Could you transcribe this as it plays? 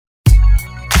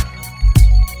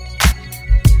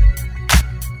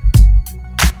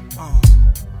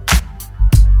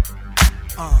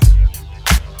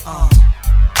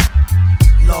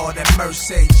Lord have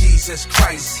mercy, Jesus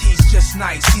Christ. He's just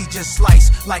nice, he just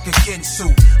sliced like a Ginsu.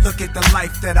 Look at the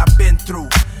life that I've been through.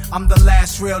 I'm the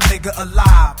last real nigga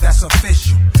alive, that's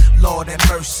official. Lord have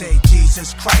mercy,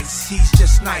 Jesus Christ. He's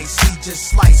just nice, he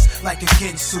just sliced like a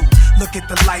Ginsu. Look at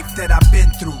the life that I've been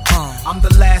through. I'm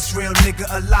the last real nigga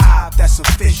alive, that's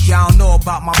official. Y'all don't know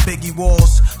about my Biggie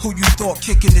walls. Who you thought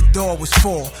kicking the door was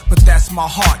for? But that's my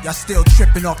heart, y'all still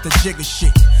tripping off the jigger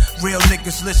shit. Real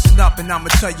niggas listen up and I'ma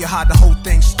tell you how the whole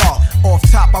thing start. Off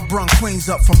top I brung Queens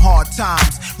up from hard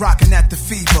times, rocking at the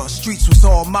fever, streets was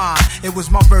all mine. It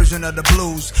was my version of the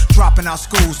blues, dropping out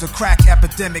schools. The crack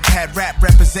epidemic had rap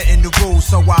representing the rules,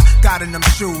 so I got in them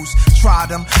shoes, tried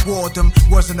them, wore them.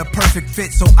 Wasn't a perfect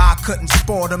fit so I couldn't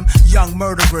sport them. Young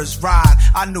murderers ride,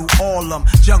 I knew all them.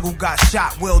 Jungle got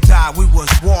shot, Will died, we was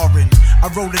warring.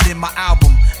 I wrote it in my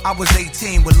album. I was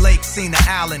 18 with Lake Cena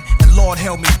Allen, and Lord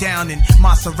held me down and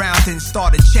my surroundings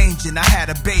started changing. I had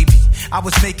a baby, I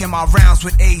was making my rounds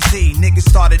with AZ. Niggas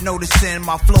started noticing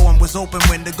my flow and was open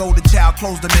when the golden child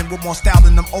closed them in with more style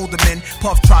than them older men.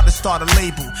 Puff tried to start a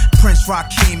label, Prince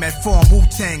Rakim had formed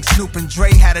Wu-Tang. Snoop and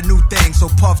Dre had a new thing, so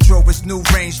Puff drove his new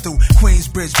range through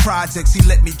Queensbridge projects. He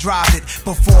let me drive it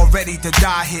before Ready to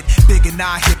Die hit. Big and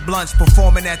I hit blunts,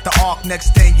 performing at the Arc.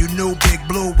 Next thing you knew, Big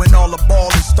Blue when all the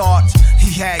ballin' starts.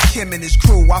 He had Kim and his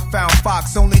crew, I found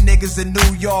Fox. Only niggas in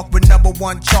New York with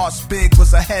 #1 charts. Big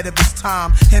was ahead of his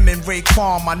time, him and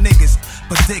Raekwon, my niggas.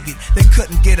 But dig it, they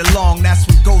couldn't get along. That's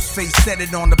when Ghostface said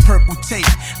it on the purple tape.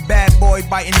 Bad boy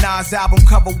biting Nas album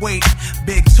cover weight.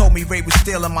 Big told me Ray was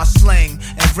stealing my slang,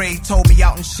 and Ray told me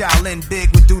out in Shaolin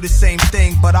Big would do the same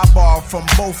thing, but I borrowed from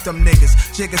both them niggas.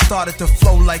 Jigga started to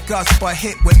flow like us, but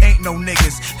hit with ain't no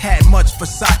niggas. Had much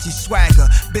Versace swagger.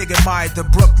 Big admired the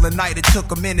Brooklynite. It took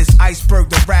him in his iceberg.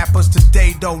 The rappers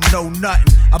today don't know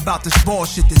nothing about this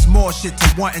bullshit. There's more shit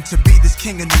to wanting to be this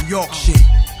king of New York shit.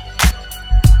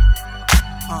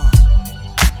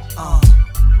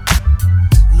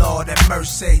 Lord have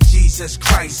mercy, Jesus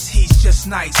Christ. He's just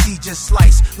nice, he just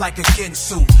sliced like a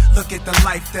Ginsu. Look at the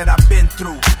life that I've been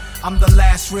through. I'm the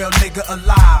last real nigga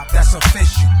alive, that's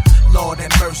official. Lord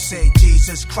have mercy,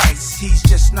 Jesus Christ. He's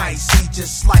just nice, he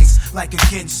just sliced like a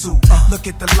Ginsu. Look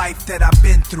at the life that I've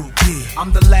been through.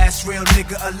 I'm the last real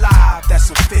nigga alive, that's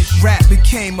official. Rap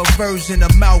became a version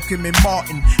of Malcolm and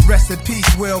Martin. Rest in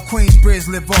peace, Will, Queensbridge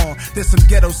live on. There's some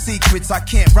ghetto secrets I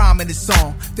can't rhyme in this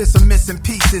song. There's some missing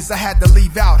pieces I had to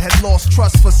leave out. Had lost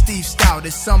trust for Steve Stout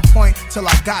at some point till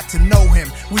I got to know him.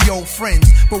 We old friends,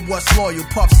 but what's loyal?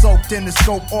 Puff soaked in the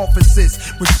scope offices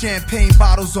with champagne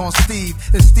bottles on Steve.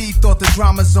 And Steve thought the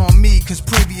drama's on me, cause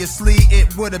previously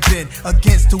it would have been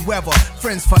against whoever.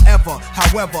 Friends forever.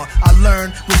 However, I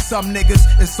learned with some niggas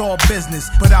it's all business,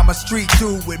 but I'm a street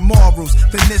dude with morals.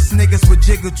 Then this niggas would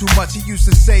jiggle too much. He used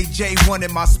to say Jay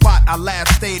wanted my spot. I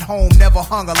laughed, stayed home, never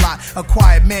hung a lot. A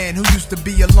quiet man who used to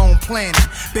be alone planning.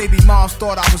 Baby moms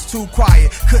thought I was too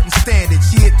quiet, couldn't stand it.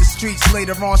 She hit the streets,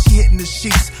 later on she hitting the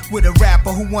sheets with a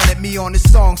rapper who wanted me on his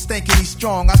song, thinking he's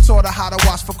strong. I taught her how to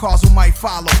watch for cars who might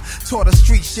follow. Taught her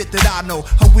street shit that I know.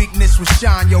 Her weakness was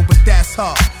shine, yo, but that's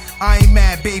her. I ain't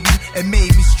mad, baby, it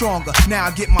made me stronger. Now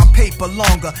I get my paper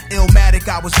longer. Illmatic,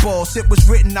 I was boss. It was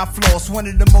written, I floss. One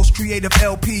of the most creative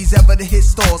LPs ever to hit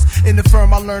stores. In the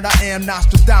firm, I learned I am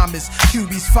Nostradamus,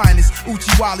 QB's finest.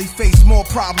 Uchiwali faced more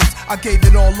problems. I gave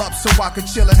it all up so I could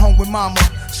chill at home with mama.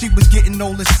 She was getting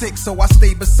old and sick, so I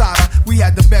stayed beside her. We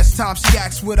had the best time. She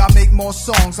asked, would I make more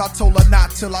songs? I told her not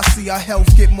till I see her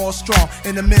health get more strong.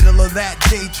 In the middle of that,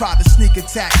 Jay tried to sneak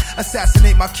attack,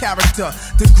 assassinate my character,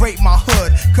 degrade my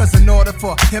hood. Cause in order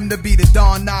for him to be the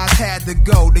Don, Nas had to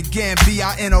go. The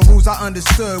Gambia rules I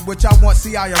understood, which I once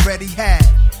see I already had.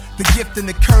 The gift and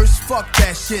the curse, fuck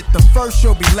that shit. The first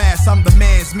shall be last, I'm the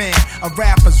man's man. A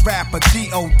rapper's rapper,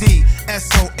 G-O-D,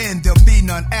 S-O-N, there'll be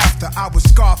none after. I was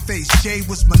Scarface, Jay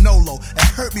was Manolo. It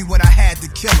hurt me when I had to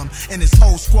kill him, and his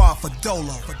whole squad for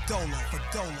Dolo. For Dolo, for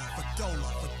Dolo, for Dolo,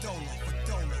 for Dolo, for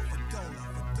Dolo, for Dolo, for Dolo,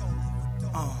 for Dolo.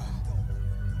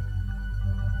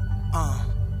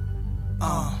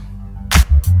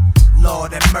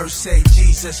 Lord have mercy,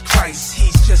 Jesus Christ.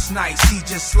 He's just nice, he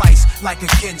just sliced like a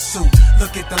Ginsu.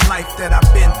 Look at the life that I've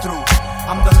been through.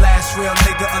 I'm the last real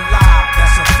nigga alive,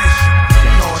 that's official.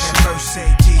 Lord have mercy,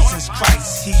 Jesus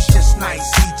Christ. He's just nice,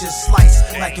 he just sliced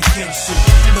like a Ginsu.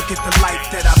 Look at the life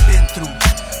that I've been through.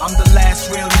 I'm the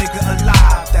last real nigga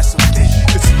alive, that's official.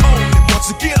 It's only once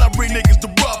again I bring niggas to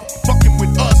rub. Fucking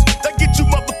with us, that get you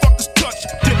motherfuckers touched.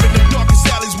 Dip in the darkest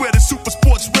alleys where the super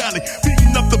sports rally.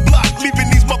 Beating up the block, leaving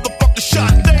these motherfuckers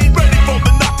shot. They ain't ready for the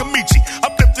Nakamichi.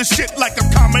 I flip this shit like a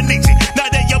Kamanichi. Now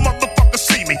that your motherfuckers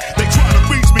see me, they try to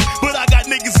reach me, but I got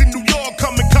niggas in New York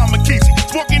coming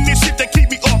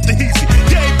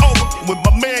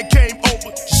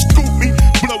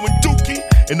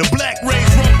in the black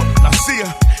Range Rover. Now see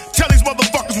her, tell these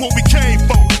motherfuckers what we came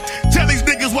for. Tell these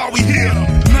niggas why we here.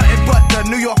 Nothing but the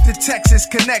New York to Texas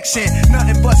connection.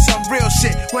 Nothing but some real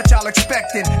shit, what y'all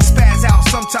expecting? Spaz out,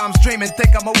 sometimes dreaming,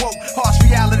 think I'm awoke. Harsh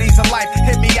realities of life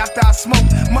hit me after I smoke.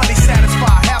 Money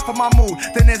satisfy half of my mood,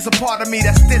 then there's a part of me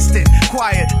that's distant,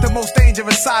 quiet, the most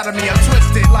dangerous side of me. I'm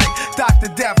twisted like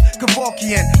Dr. Death,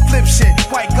 Kevorkian, flip shit,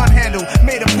 white gun handle,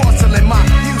 made of porcelain. My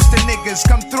Houston niggas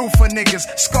come through for niggas.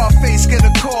 Scarface get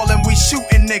a call and we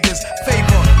shooting niggas.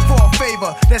 Favor for a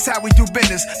favor, that's how we do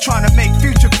business. Trying to make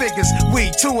future figures,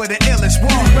 we two of the illest. You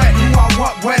wet who I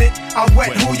want wetted, I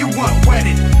wet who you want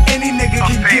wetted. Any nigga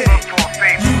can get it.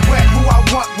 You wet who I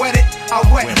want wetted, I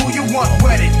wet who you want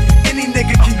wetted. Any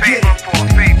nigga can get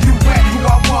it. You wet who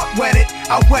I want wetted,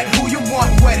 I wet who you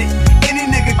want wetted. Any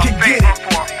nigga can get it.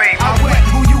 I wet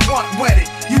who you want wetted,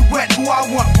 you wet who I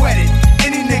want wetted.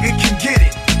 Any nigga can get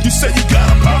it. You say you got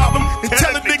a problem, then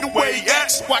tell a nigga where he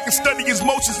at, so I can study his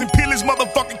motions and peel his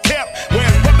motherfucking cap. Where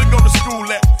his brother go to school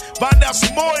at. Find out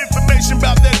some more information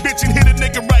about that bitch and hit a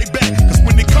nigga right back. Cause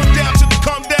when they come down to the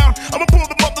come down, I'ma pull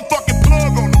the motherfucking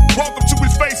plug on him. Walk up to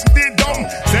his face and then don't.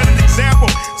 Set an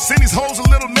example, send these hoes a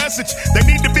little message. They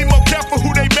need to be more careful who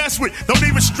they mess with. Don't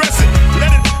even stress it,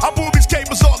 let it. I pull these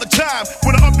capers all the time.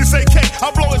 When I up this AK,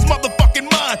 I blow his motherfucking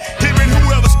mind. Him and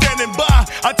whoever standing by,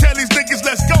 I tell these niggas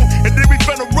let's go. And then we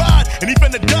finna ride, and he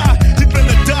finna die. He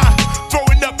finna die,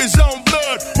 throwing up his own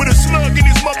blood with a slug in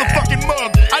his motherfucking mug.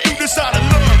 I do this out of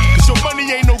love, cause your money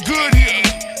ain't no good here.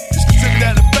 Just consider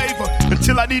that a favor,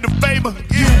 until I need a favor.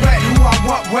 You wet who I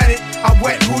want wetted, I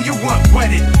wet who you want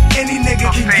wetted. Any nigga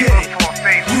can get it.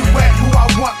 You wet who I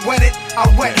want wetted, I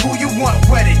wet who you want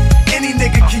wetted. Any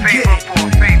nigga can get it.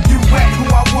 You wet who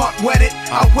I want wetted,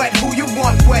 I wet who you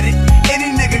want wetted. Any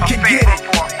nigga can get it.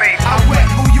 I wet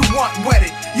who you want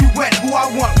wetted, you wet who I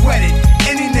want wetted.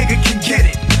 Any nigga can get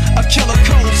it. A killer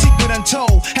code, secret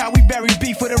untold. How we bury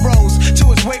beef with a rose.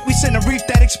 To his weight, we send a reef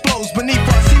that explodes. Beneath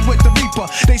us, he with the reaper.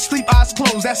 They sleep, eyes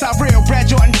closed. That's how real Brad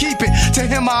Jordan keep it. To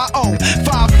him, I owe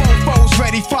 5 foes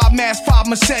ready. 5 masks, 5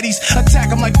 Mercedes.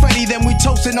 Attack him like Freddy, then we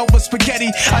toasting over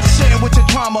spaghetti. I share with your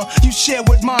drama, you share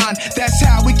with mine. That's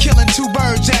how we killing 2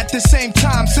 birds at the same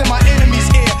time. Send my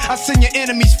enemy's ear, I send your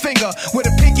enemy's finger with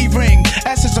a pinky ring.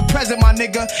 Essence of present, my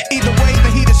nigga. Either way,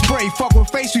 the heat is spray. Fuck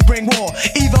with face, we bring war.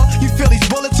 Either you feel these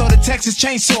bullets or the Texas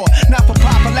chainsaw. Not for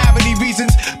popularity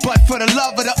reasons, but for the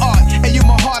love of the art. And you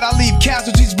my heart, I leave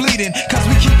casualties bleeding. Cause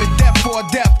we keep it death for a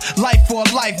death, life for a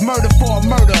life, murder for a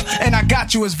murder. And I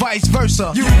got you as vice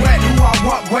versa. You wet who I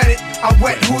want wetted, I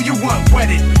wet who you want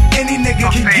wetted. Any nigga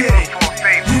can get it.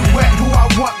 You wet who I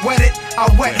want wetted, I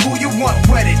wet who you want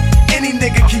wetted. Any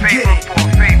nigga can get it.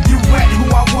 You wet who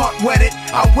I want wetted,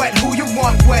 I wet who you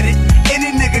want wetted. Any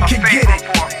nigga can get it.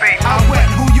 I wet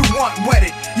who you want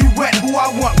wetted, you wet who I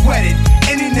want wetted.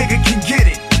 Any nigga can get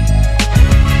it.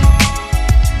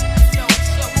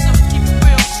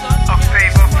 A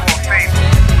favor for a favor.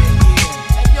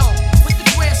 Hey yo, put the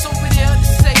dress over there to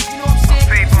say, you know what I'm saying?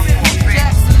 A favor for a favor.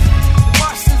 Jackson, the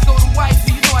Washingtons go to wife,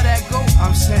 you know how that go.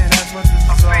 I'm saying that's what this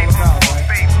is all about,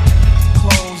 right?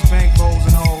 Clothes, bank rolls,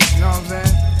 and hoes, you know what I'm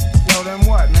saying? Yo, then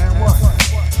what, man? What?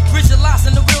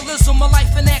 Visualizing the realism of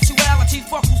life in actuality.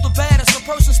 Fuck who's the baddest. A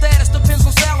person's status depends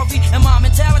on salary. And my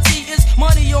mentality is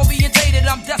money orientated.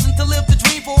 I'm destined to live the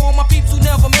dream for all my peeps who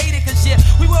never made it. Cause yeah,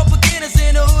 we were beginners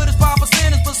in the hood as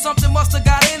 5%. But something must have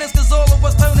got in us. Cause all of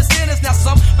us turn to sinners. Now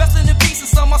some resting in peace and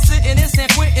some are sitting in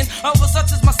San Quentin. Others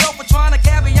such as myself are trying to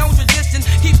carry on tradition.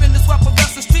 Keeping this weapon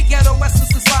western street ghetto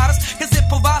essence inside us. Cause it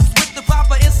provides us with the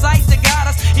proper insight to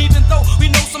guide us. Even though we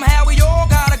know somehow we all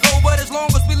gotta go. But as long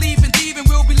as we leave and thieving,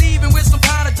 we'll be leaving with some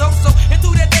kind of dope. So, and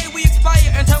through that day we expire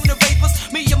and turn to vapors.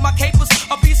 Me and my capers,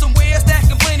 I'll be somewhere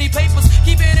stacking plenty papers.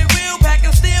 Keeping it real,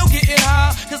 packing, still getting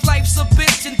high. Cause life's a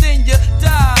bitch and then you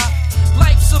die.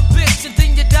 Life's a bitch and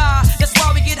then you die. That's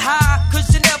why we get high, cause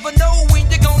you never know when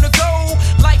you're gonna go.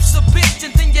 Life's a bitch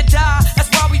and then you die. That's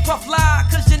why we puff lie,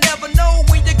 cause you never know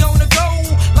when you're gonna go.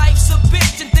 Life's a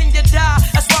bitch and then you die.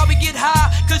 That's why we get high,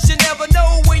 cause you never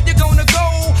know when you're gonna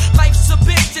go. Life's a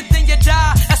bitch and then you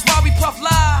die. That's why we puff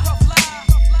lie.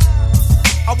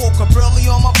 I woke up early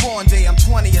on my born day. I'm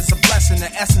 20, it's a blessing.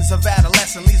 The essence of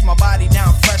adolescence leaves my body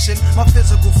down freshened. My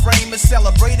physical frame is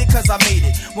celebrated cause I made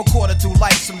it. 1/4 through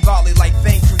life, some godly like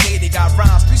thing created. Got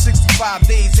rhymes, 365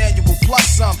 days annual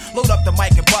plus some. Load up the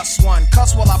mic and bust one.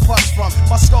 Cuss while I push from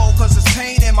my skull cause it's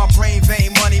pain in my brain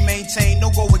vein. Money maintained, no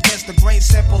go against the grain,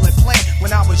 simple and plain.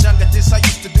 When I was younger, this I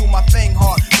used to do my thing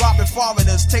hard. Robbing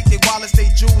foreigners take their wallets, they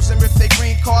jewels, and rip their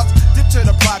green cards. Dip to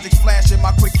the projects, flashing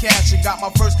my quick cash, and got my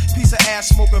first piece of ass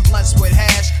smoking blunts with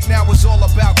hash. Now it's all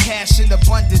about cash in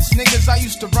abundance. Niggas I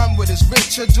used to run with is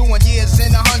richer, doing years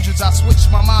in the hundreds. I switched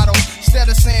my motto. Instead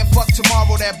of saying fuck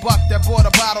tomorrow, that buck that bought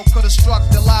a bottle could've struck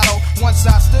the lotto. Once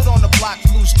I stood on the block,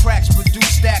 loose cracks,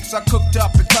 produce stacks. I cooked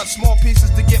up and cut small pieces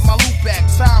to get my loot back.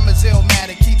 Time is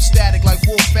illmatic, keep static like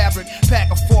wool fabric.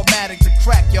 Pack a 4matic to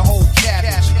crack your whole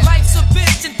cabbage. Life's a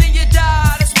bitch and then you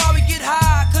die. That's why we get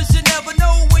high, cause you never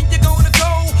know when you're gonna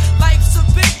go. Life's a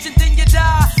bitch and then you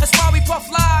die. That's why we puff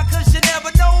fly, cause you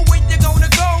never know when you're gonna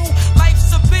go.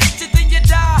 Life's a bitch and then you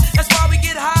die. That's why we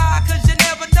get high, cause you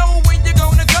never know when you're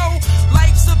gonna go.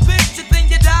 Life's a bitch and then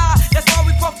you die. That's why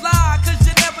we puff fly, cause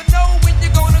you never know when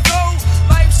you're gonna go.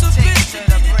 Life's a bitch and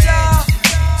then you die.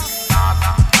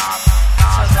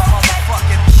 To the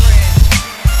motherfucking bridge,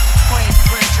 Queens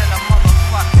Bridge and the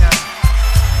motherfucker.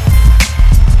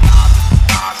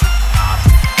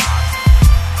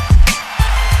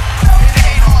 It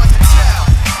ain't hard to tell.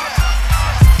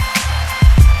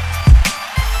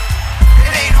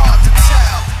 It ain't hard to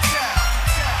tell.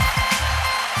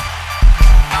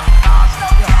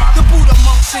 The Buddha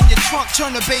monks in your trunk,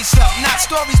 turn the bass up. Not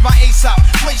stories by Aesop.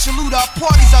 Place your loot up,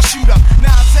 parties I'll shoot up.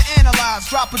 Now to analyze,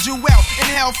 drop a jewel.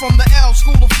 Inhale from the L,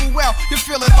 school of full well. You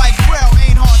feel it like Braille,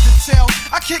 ain't hard to tell.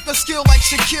 I kick a skill like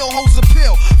Shaquille holds a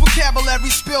pill. Vocabulary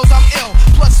spills, I'm ill.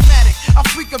 Plusmatic, I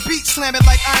freak a beat, slam it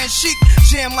like Iron Sheik.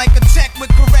 Jam like a tech with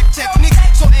correct techniques.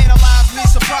 So analyze me,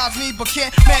 surprise me, but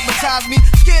can't magnetize me.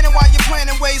 Scanning while you're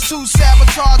planning ways to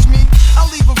sabotage me. I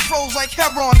leave a froze like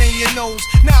heroin in your nose.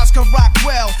 Nas can rock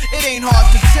well, it ain't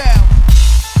hard to tell.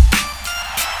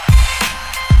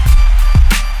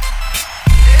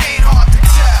 It ain't hard to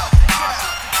tell.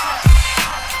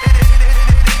 It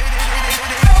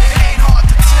ain't hard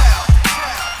to tell.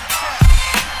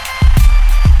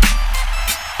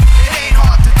 It ain't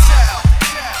hard to tell.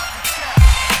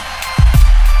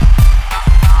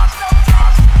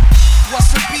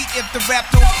 What's a beat if the rap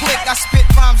don't click? I spit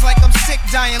rhymes like I'm sick,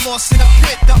 dying lost in a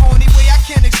pit. The only way I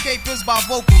can escape is by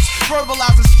vocals.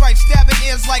 Verbalizing stripes, stabbing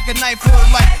ears like a knife or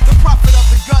like the prophet of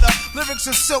the gutter. Lyrics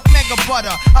are silk, mega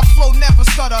butter. I flow, never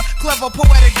stutter. Clever,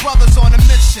 poetic brothers on a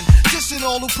mission. Dissing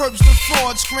all who purpose the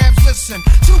fraud. Scrams listen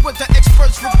to what the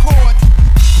experts record.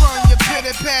 Burn your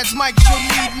pitted pads, mic you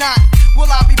need not.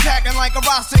 Will I be packing like a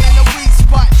roster in a weed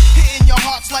spot? Hitting your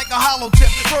hearts like a hollow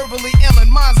tip. Verbally illin',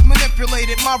 minds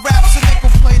manipulated. My raps are nickel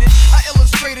plated. I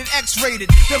illustrated, X-rated.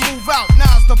 Then move out,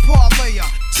 Nas the parlayer.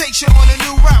 Takes you on a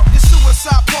new route. It's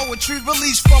suicide poetry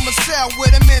released from a cell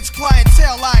with immense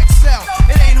clientele. I excel.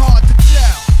 It ain't hard to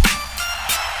tell.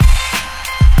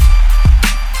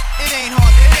 It ain't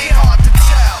hard to tell. It ain't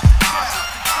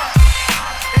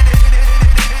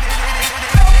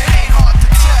hard to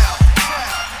tell.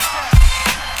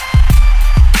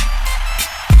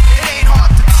 It ain't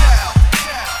hard to tell.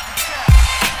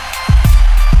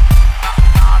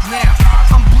 Now,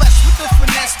 I'm blessed with the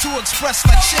finesse to express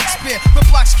like Shakespeare. The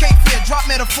blocks Cape Fear, drop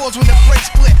metaphors when the breaks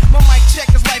clear. My mic check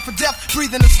is life or death,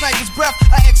 breathing a sniper's breath.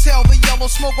 I exhale the yellow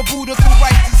smoke of Buddha through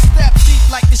righteous steps. Deep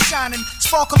like it's shining,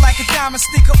 sparkle like a diamond.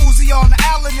 Stick a Uzi on the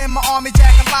island in my army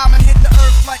jacket. Lineman hit the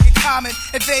earth like a comet.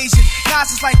 Invasion,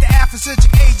 Nas is like the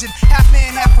Afrocentric agent. Half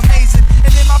man, half amazing.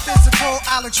 And in my physical,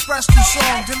 I'll express through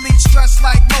song. Delete stress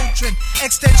like Motrin,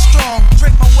 extend strong.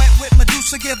 Drink my wet with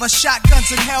Medusa, give her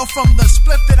shotguns in hell. From the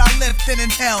split that I lift and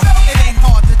inhale. It ain't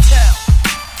hard to tell.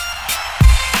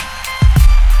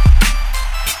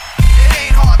 It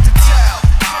ain't hard to tell.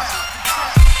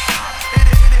 It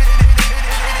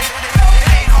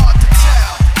ain't hard to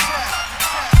tell.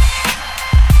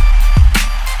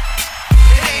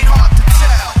 It ain't hard to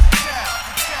tell.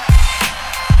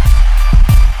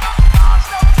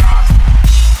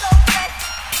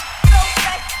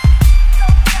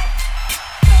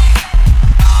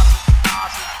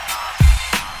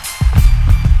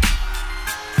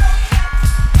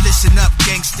 Listen up,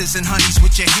 gangsters and honeys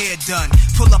with your hair done.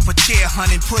 Pull up a chair, hun,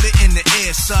 and put it in the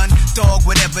air, son. Dog,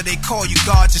 whatever they call you,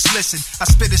 God, just listen. I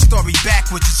spit a story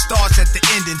backwards, it starts at the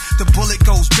ending. The bullet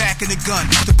goes back in the gun.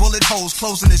 The bullet holes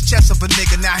closing his chest of a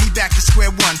nigga. Now he back to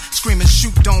square one, screaming,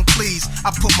 shoot, don't please.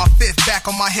 I put my fifth back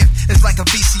on my hip. It's like a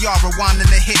VCR rewinding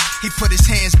the hit. He put his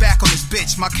hands back on his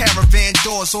bitch. My caravan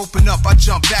doors open up. I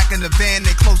jump back in the van,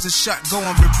 they close it shut, go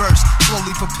in reverse.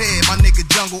 Slowly prepared, my nigga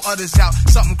jungle others out.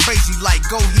 Something crazy like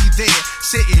go he there.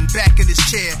 Sitting back in his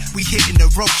chair, we hitting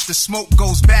the ropes. The smoke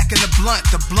goes back in the blunt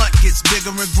gets bigger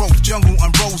and growth. Jungle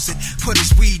unrolls it, put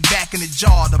his weed back in the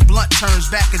jar. The blunt turns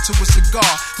back into a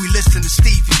cigar. We listen to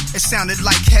Stevie, it sounded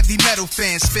like heavy metal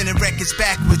fans spinning records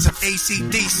backwards of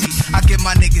AC/DC. I give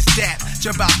my niggas dap,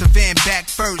 Jump out the van back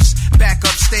first, back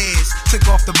upstairs, took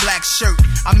off the black shirt.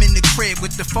 I'm in the crib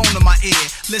with the phone in my ear.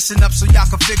 Listen up so y'all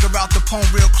can figure out the poem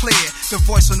real clear. The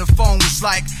voice on the phone was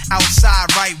like, outside,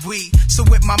 right, we. So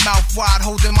with my mouth wide,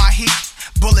 holding my heat.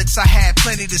 Bullets I had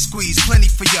plenty to squeeze, plenty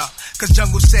for ya. Cause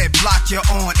Jungle said, block your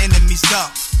own enemies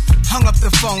up. Hung up the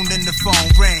phone, then the phone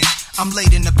rang. I'm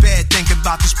laid in the bed thinking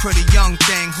about this pretty young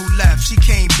thing who left. She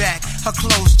came back, her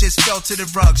clothes just fell to the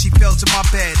rug. She fell to my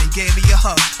bed and gave me a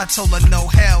hug. I told her no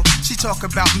hell. She talk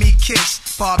about me kiss.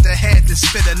 Bobbed her head to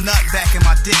spit a nut back in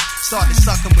my dick. Started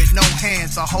sucking with no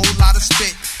hands, a whole lot of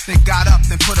spit. Then got up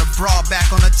and put a bra back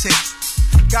on her tits.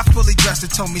 Got fully dressed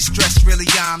and told me stress really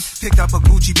I'm. Picked up a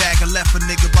Gucci bag and left a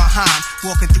nigga behind.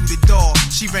 Walking through the door,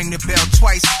 she rang the bell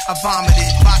twice. I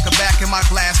vomited, vodka back in my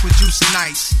glass with juice and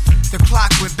ice. The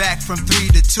clock went back from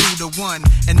 3 to 2 to 1,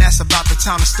 and that's about the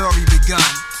time the story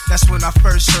begun. That's when I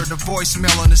first heard the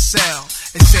voicemail on the cell.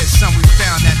 It said, son, we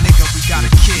found that nigga, we got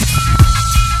a kid.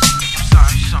 I'm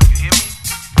sorry, son, you hear me?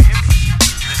 You hear me?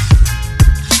 Listen,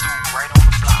 this dude right on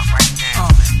the block right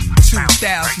now.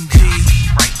 2000 G.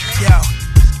 Yo,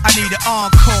 I need an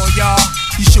encore, y'all.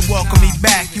 You should welcome me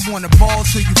back. You want a ball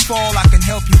till you fall, I can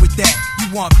help you with that.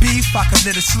 You want beef, I can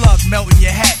let a slug melt in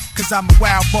your hat. Cause I'm a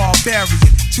wild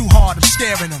barbarian, too hard, I'm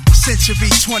scaring them. Century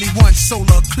 21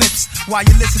 solar eclipse. While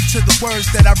you listen to the words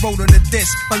that I wrote on the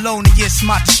disc. Felonious,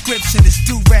 my description is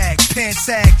do-rag. Pants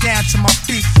sag down to my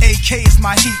feet. AK is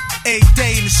my heat. A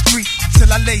day in the street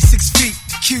till I lay 6 feet.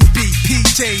 QB,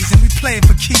 PJs, and we playing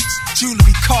for keeps.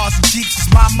 Jewelry, cars, and jeeps is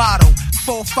my motto.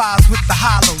 4-5s with the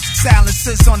hollows,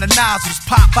 silencers on the nozzles,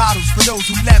 pop bottles for those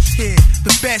who left here.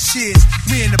 The best years,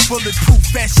 me and the bulletproof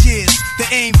vest years. The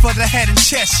aim for the head and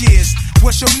chest years.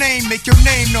 What's your name? Make your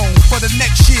name known for the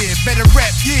next year. Better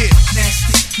rap, yeah.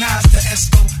 Nasty, Nas the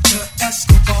Esco, the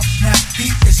Escobar. Now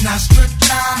he is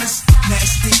Nostradamus.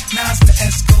 Nasty, Nas the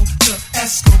Esco, the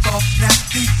Escobar. Now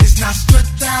he is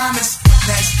Nostradamus.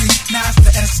 Nasty, Nas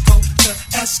the Esco, the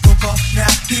Escobar.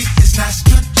 Now he is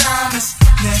Nostradamus.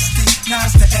 Nasty,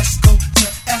 Nas the Esco, the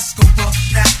Escobar.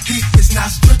 Now he is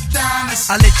Nostradamus.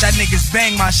 I let y'all niggas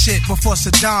bang my shit before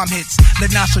Saddam hits.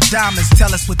 Let Nostradamus tell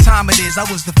us what time it is. I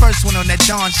was the first one on that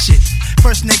Dawn shit.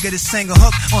 First nigga to sing a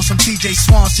hook on some TJ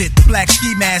Swan shit. Black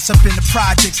ski mask up in the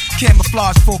projects.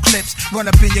 Camouflage full clips. Run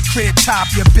up in your crib, top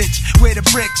your bitch. Wear the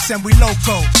bricks and we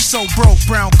loco. So broke,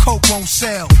 brown coke won't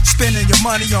sell. Spending your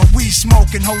money on weed,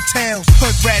 smoke in hotels.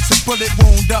 Hood rats and bullet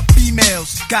wound up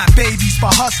females. Got babies for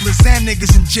hustlers and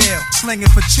niggas in jail.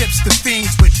 Slinging for chips to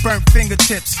fiends with burnt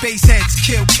fingertips. Space heads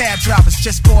kill cab drivers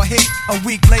just for a hit. A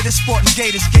week later, sporting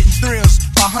gators getting thrills.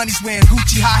 While honey's wearing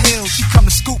Gucci high heels. She come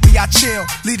to scoop me, I chill.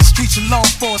 Leave the streets alone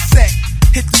for a sec.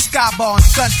 Hit the sky bar on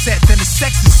Sunset, then the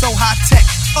sex is so high tech.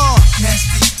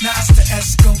 Nasty, Nas the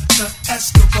Esco, the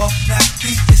Escobar. Now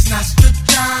he is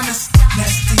Nostradamus.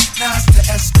 Nasty, Nas the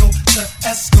Esco, the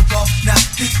Escobar. Now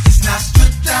he is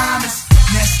Nostradamus.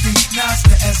 Nasty, Nas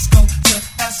the Esco, the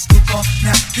Escobar.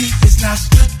 Now he is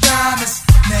Nostradamus.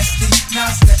 Nasty,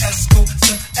 Nas the Esco,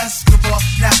 the Escobar.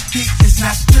 Now he is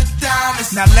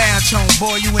Nostradamus. Now lounge home,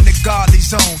 boy, you in the godly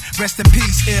zone. Rest in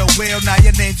peace, ill will. Now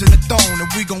your name's in the throne, and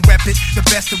we gon' rep it the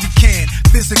best that we can.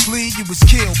 Physically, you was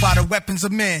killed by the weapons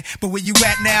of men, but where you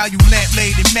at now, you lamp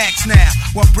laid in max now.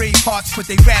 While brave hearts put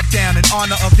they rap down in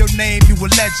honor of your name, you a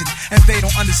legend. And they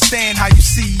don't understand how you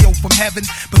CEO from heaven,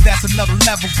 but that's another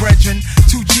level, brethren.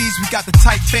 2 G's, we got the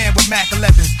tight fan with Mac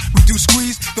 11s. We do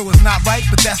squeeze, though it's not right,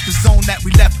 but that's the zone that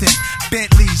we left in.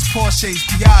 Bentleys, Porsches,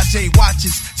 Piaget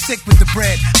watches, sick with the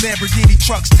bread. Lamborghini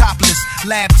trucks topless,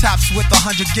 laptops with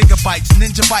 100 gigabytes,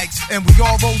 ninja bikes, and we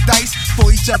all roll dice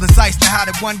for each other's ice. Now how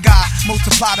did one guy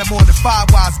multiply to more than 5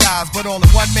 wise guys, but all in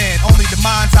one man? Only the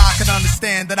mind's eye can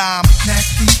understand that I'm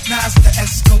Nasty, Nas the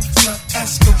Esco, the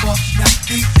Escobar. Now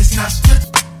he is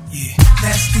Nostradamus. yeah.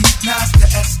 Nasty, Nas the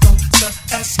Esco, the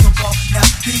Escobar. Now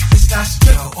he is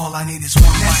Nostradamus. Yo, all I need is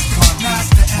one mic, one beat,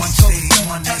 one stage,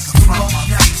 one nigga front my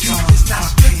face on the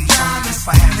front page. If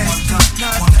I had one gun,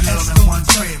 one girl and one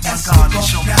crib, one God to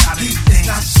show me how to do things.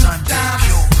 Sunday,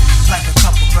 pure, like a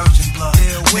cup of virgin blood,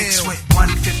 mixed with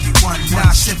 151,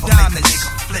 one sip will make a nigga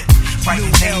flip.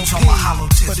 Writing names on my hollow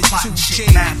tips, plotting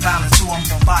shit, mad violence. Who I'm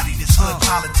gon' body this hood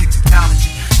politics, technology.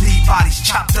 Leave bodies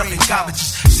chopped up in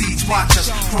garbages. Seeds watch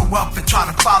us, grow up and try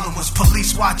to follow us.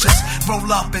 Police watch us, roll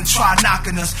up and try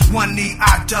knocking us. One knee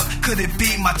I duck, could it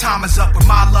be my time is up? With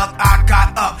my luck I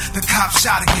got up, the cop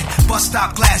shot again. Bus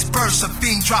stop glass bursts, a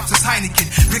fiend drops his Heineken.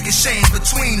 Ricocheting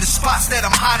between the spots that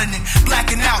I'm hiding in.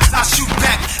 Blacking out, I shoot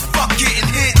back, fuck getting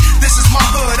hit. This is my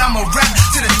hood, I'm a rap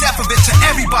to the death of it. To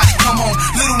everybody come on,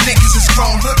 little niggas is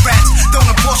grown. Hood rats, don't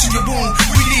abortion your wound.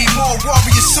 We need more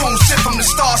warriors soon, sent from the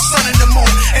stars, sun and the moon.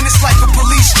 And it's like a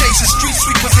police chase, the streets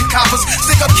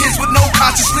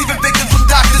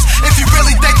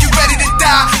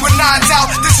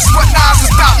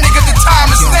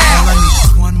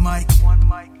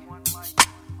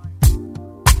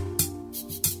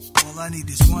All I need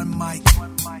is one mic.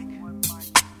 That's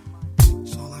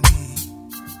all I need.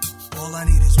 All I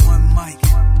need is one mic.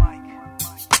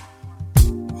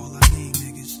 All I need,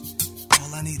 niggas.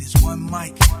 All I need is one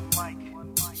mic.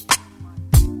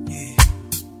 Yeah.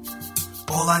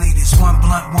 All I need is one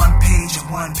blunt, one page, and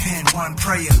one pen, one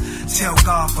prayer. Tell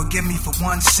God, forgive me for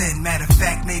one sin. Matter of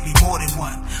fact, maybe more than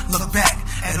one. Look back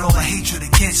at all the hatred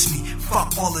against me.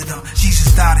 Fuck all of them.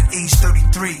 Jesus died at age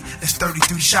 33. That's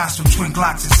 33 shots from twin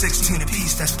Glocks and 16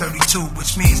 apiece. That's 32,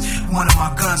 which means one of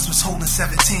my guns was holding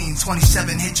 17.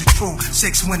 27 hit your crew,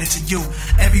 6 went into you.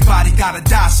 Everybody gotta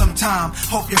die sometime.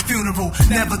 Hope your funeral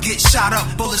never gets shot up.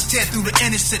 Bullets tear through the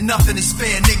innocent, nothing is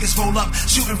fair. Niggas roll up,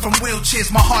 shooting from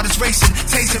wheelchairs. My heart is racing,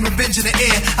 tasting revenge in the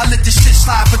air. I let this shit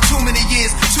slide for too many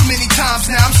years, too many times.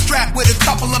 Now I'm strapped with a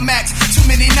couple of Macs, too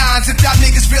many nines. If y'all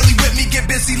niggas really with me, get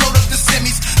busy, load up the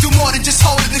semis. Do more than just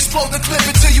hold it, explode the clip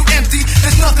until you empty.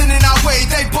 There's nothing in our way.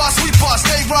 They bust, we bust.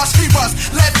 They rush, we rush.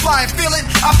 Let fly and feel it.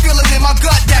 I feel it in my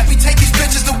gut that we take these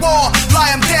bitches to war. Lie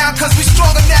them down, cause we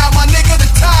stronger now. My nigga, the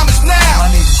time is now. All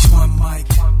I need is one mic.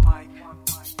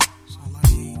 That's all I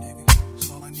need, nigga.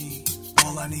 That's all I need.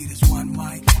 All I need is one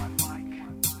mic.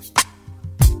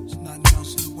 There's nothing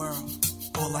else in the world.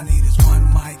 All I need is one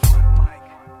mic.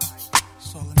 That's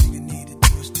all a nigga need to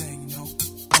do his thing, you know.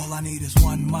 All I need is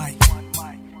one mic.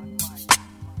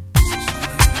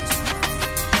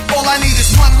 All I need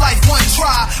is one life, one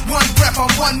try, one breath, I'm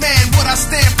one man. What I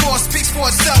stand for speaks for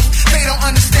itself. They don't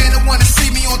understand and wanna see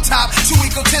me on top. Too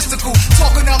egotistical,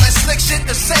 talking all that slick shit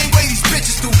the same way these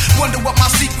bitches do. Wonder what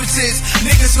my secrets is.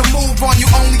 Niggas will move on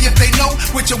you only if they know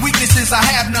what your weaknesses. I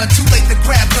have none. Too late to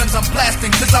grab guns, I'm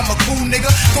blasting. Cause I'm a cool nigga.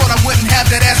 Thought I wouldn't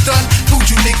have that ass done. Food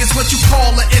you niggas, what you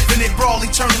call an infinite brawl.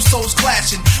 Eternal souls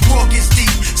clashing. War gets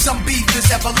deep. Some beef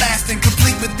is everlasting.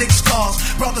 Complete with thick scars.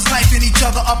 Brothers knifing each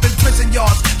other up in prison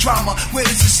yards. Drama, where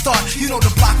does it start? You know the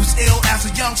block was ill as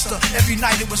a youngster. Every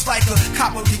night it was like a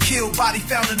cop would get killed. Body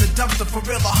found in the dumpster. For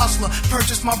real, a hustler.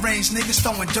 Purchased my range. Niggas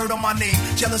throwing dirt on my name.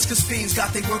 Jealous cause fiends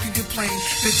got they work and complain.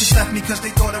 Bitches left me cause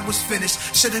they thought it was finished.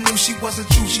 Shoulda knew she wasn't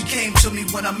true. She came to me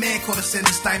when a man caught us in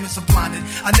his diamonds are blinded.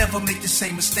 I never make the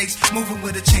same mistakes. Moving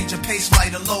with a change of pace,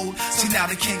 lighter load. See now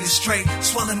the king is straight.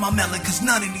 Swelling my melon cause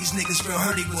none of these niggas real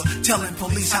hurt equal. Telling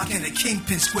police how can a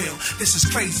kingpin squeal. This is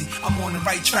crazy. I'm on the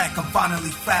right track. I'm finally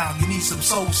found. You need some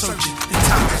soul searching. The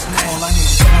time is now. All I need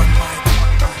is one mic.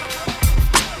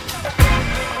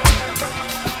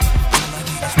 All I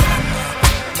need is one mic.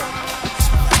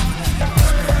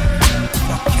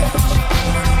 Fuck cash.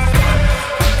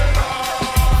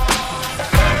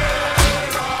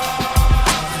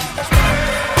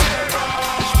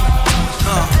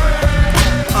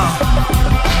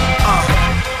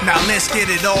 Now let's get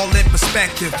it all in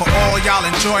perspective. For all y'all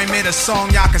enjoyment, a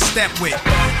song y'all can step with.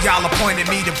 Y'all appointed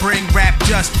me to bring rap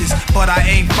justice, but I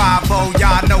ain't 5-0,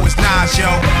 y'all know it's Nas, yo.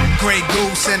 Grey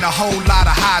Goose and a whole lot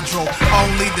of hydro.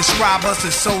 Only describe us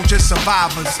as soldier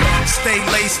survivors. Stay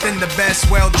laced in the best,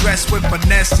 well dressed with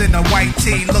finesse in a white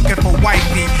tee, looking for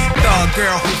wifey. Thug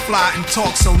girl who fly and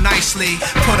talk so nicely.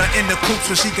 Put her in the coupe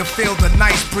so she can feel the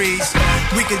nice breeze.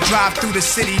 We can drive through the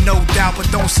city, no doubt, but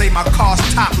don't say my car's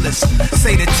topless.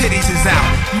 Say the titties is out.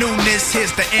 Newness,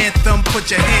 here's the anthem. Put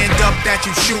your hand up that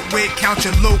you shoot with, count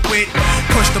your loot with.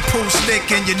 Push the pool stick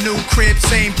in your new crib,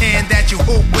 same hand that you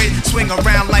hoop with. Swing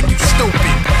around like you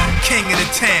stupid. King of the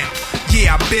town,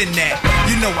 yeah, I been that.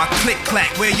 You know I click clack,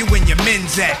 where you and your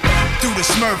men's at? Through the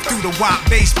Smurf, through the Wop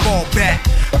baseball bat.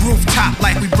 Rooftop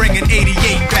like we bringing 88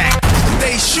 back.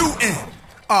 They shooting.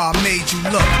 I made you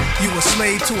look. You a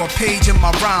slave to a page in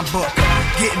my rhyme book.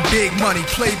 Getting big money,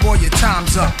 playboy, your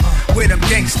time's up. Where them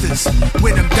gangsters,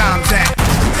 where them dimes at?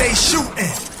 They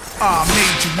shooting. I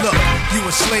made you look. You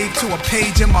a slave to a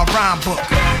page in my rhyme book.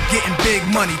 Getting big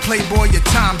money, playboy, your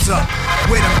time's up.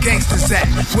 Where them gangsters at?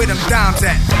 Where them dimes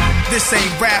at? This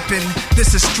ain't rapping,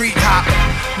 this is street hop.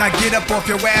 Now get up off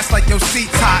your ass like your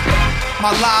seat's hot. My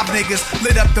live niggas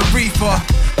lit up the reefer.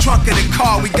 Trunk of the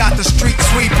car, we got the street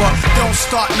sweeper. Don't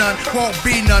start none, won't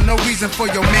be none. No reason for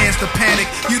your mans to panic.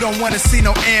 You don't wanna see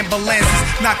no ambulances.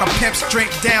 Knock a pimp's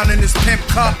drink down in his pimp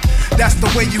cup. That's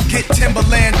the way you get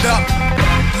Timberland up.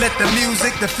 Let the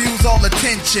music diffuse all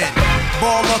attention.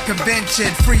 Baller convention,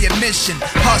 free admission.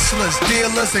 Hustlers,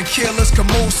 dealers, and killers can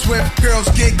move swift. Girls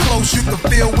get close, you can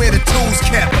feel where the tools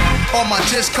kept. All my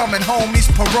just coming homies,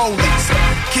 parolees.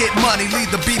 Get money, leave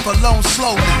the beef alone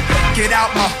slowly. Get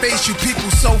out my face, you people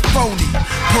so phony.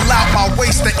 Pull out my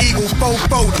waist, the Eagle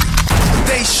 440.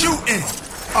 They shooting.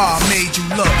 I made you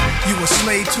look. You a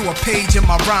slave to a page in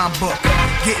my rhyme book.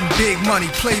 Getting big money,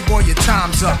 playboy, your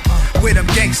time's up. Where them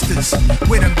gangsters,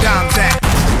 where them dimes at?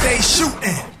 They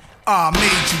shooting. I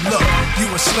made you look. You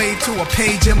a slave to a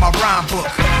page in my rhyme book.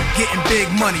 Getting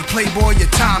big money, playboy, your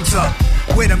time's up.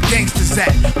 Where them gangsters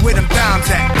at? Where them dimes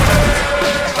at?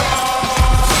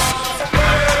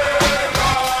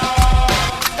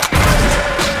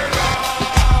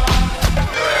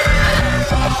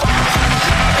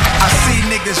 I see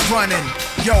niggas running.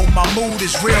 Yo, my mood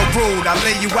is real rude. I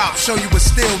lay you out, show you what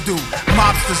still do.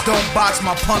 Mobsters don't box,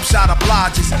 my pump shot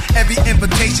obliges. Every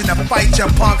invitation to fight your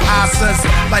punk asses.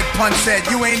 Like Pun said,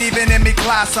 you ain't even in me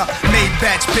class. Made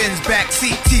batch bins,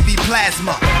 backseat, TV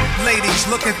plasma. Ladies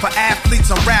looking for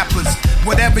athletes or rappers.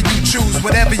 Whatever you choose,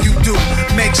 whatever you do,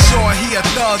 make sure he a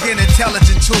thug and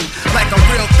intelligent too. Like a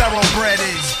real thoroughbred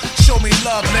is. Show me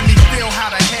love, let me feel how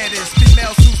the head is.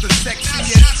 Females who's the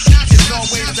sexiest. It's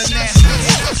always the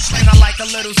nastiest. And I like a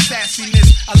little sassiness,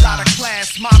 a lot of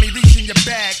class. Mommy, reach in your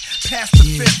bag, past the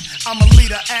fifth. I'm a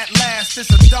leader at last.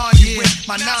 It's a dawn you with.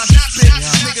 My non-spit.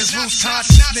 Niggas lose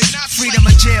consciousness. Freedom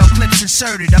of jail, clips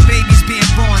inserted. A baby's being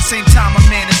born, same time a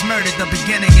man is murdered. The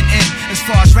beginning and end. As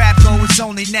far as rap go, it's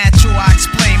only natural. I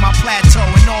explain my plateau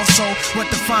and also what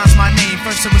defines my name.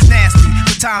 First it was nasty,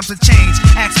 but times have changed.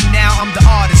 Ask me now, I'm the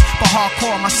artist, but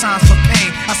hardcore, my signs for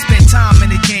pain. I spent time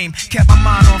in the game, kept my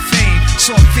mind on fame.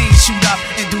 Saw fiends shoot up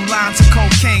and do lines of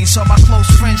cocaine. Saw my close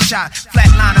friend shot,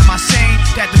 flatline in my sane.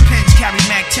 That depends, carry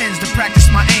Mac 10s to practice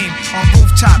my aim. On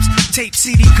rooftops, tape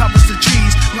CD covers the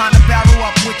trees. Line the barrel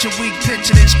up with your weak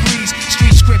picture, then squeeze.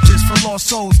 Street scriptures for lost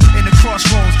souls in the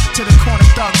crossroads. To the corner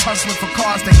thugs hustling for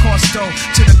cars that cost dough.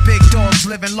 To the big dogs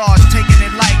living large, taking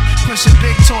it light. Pushing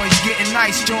big toys, getting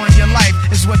nice, join your life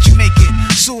is what you make it.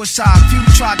 Suicide, few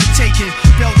tried to take it.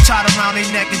 Belt tied around their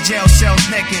neck in jail cells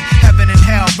naked. Heaven and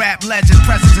hell, rap legend,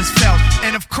 presence is felt.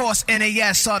 And of course,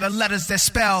 NAS are the letters that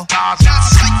spell. Not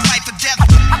like life or death,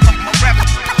 my rap.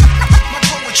 My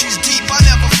poetry's deep, I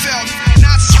never felt.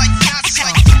 Not like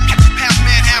half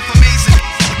man, half amazing.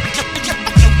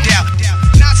 No doubt.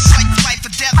 Not like life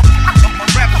or death, my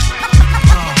rap.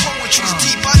 My poetry's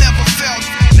deep, I never felt.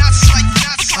 Not like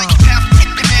half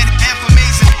man, half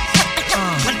amazing.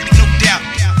 No doubt.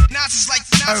 Not like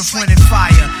Earth, wind, and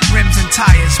fire, rims and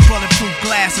tires, bulletproof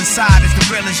glass inside is the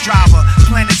realest driver.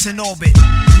 Planets in orbit,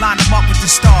 line them up with the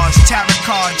stars. Tarot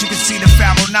cards, you can see the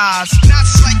Pharaoh Nas.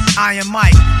 Iron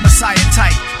Mike, Messiah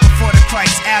type. Before the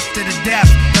Christ, after the death,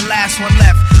 the last one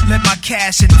left. Let my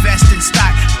cash invest in stock.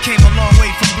 Came a long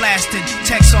way from blasting.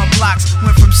 Text on blocks,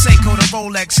 went from Seiko to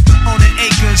Rolex. Owning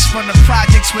acres from the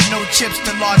projects with no chips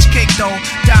to large cake though.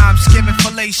 Dimes giving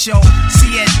fellatio,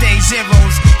 siete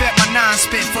zeros. Bet my nine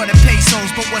spit for the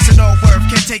pesos, but what's it all worth?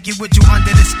 Can't take you with you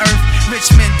under this earth. Rich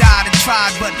men died and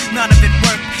tried, but none of it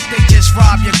worked. They just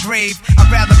rob your grave. I'd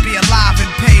rather be alive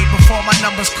and paid before my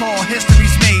numbers call.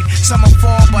 History's made. Some will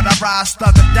fall, but I rise,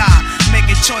 thug or die.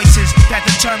 Making choices that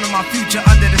determine my future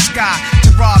under the sky.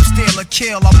 To rob, steal, or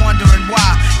kill, I'm wondering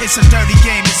why. It's a dirty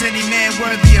game. Is any man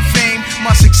worthy of fame?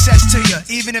 Much success to you,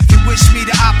 even if you wish me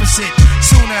the opposite.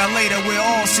 Sooner or later, we'll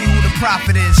all see who the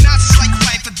prophet is. Not like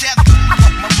life or death,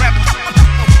 my rap.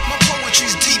 My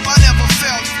poetry's deep, I never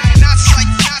felt. Not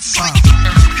like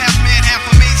half man, half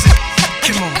amazing.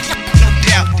 Come on. No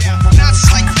doubt. Not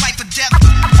like life or death,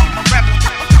 my rap.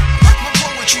 My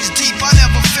poetry's deep, I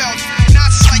never felt.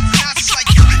 Not like half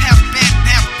man,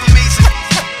 half amazing.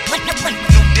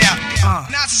 No doubt.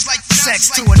 Not like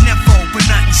Sex to a nympho, but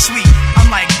nothing sweet. I'm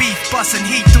like beef busting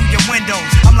heat through your windows.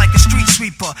 I'm like a street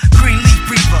sweeper, green leaf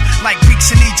breather. Like Greeks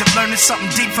in Egypt, learning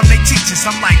something deep from their teachers.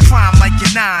 I'm like crime, like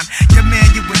you're 9. Your man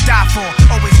you would die for,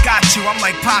 always got you. I'm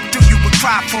like Pop Dude, you would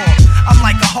cry for. I'm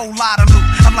like a whole lot of loot.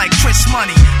 I'm like Chris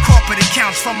Money, corporate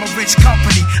accounts from a rich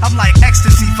company. I'm like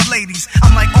ecstasy for ladies.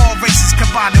 I'm like all races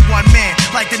combined in one man.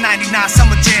 Like the 99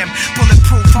 Summer Jam,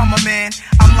 bulletproof, I'm a man.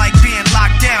 I'm like being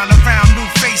locked down around new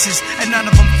faces, and none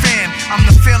of them fam. I'm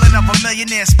the feeling of a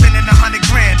millionaire spending 100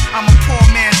 grand. I'm a poor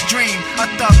man's dream, a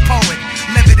thug poet.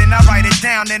 Live it and I write it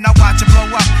down, then I watch it blow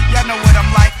up. Y'all know what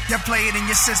I'm like, you play it in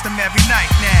your system every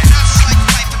night now.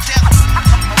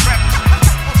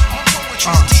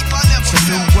 It's a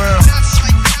new world.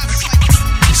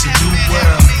 It's a new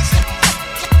world.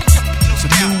 It's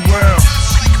a new world.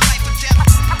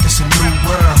 It's a new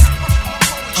world.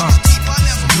 It's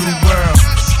a new world.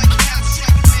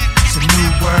 It's a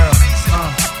new world.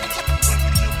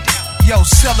 Yo,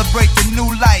 celebrate the new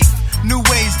life, new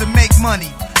ways to make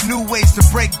money. new ways to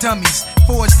break dummies.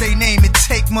 Forge they name and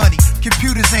take money.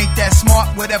 Computers ain't that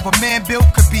smart. Whatever man built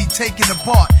could be taken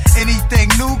apart. Anything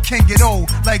new can get old.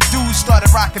 Like dudes started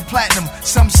rocking platinum,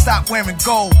 some stopped wearing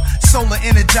gold. Solar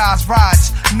energized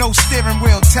rides, no steering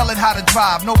wheel, tell it how to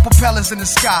drive. No propellers in the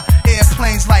sky,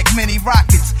 airplanes like mini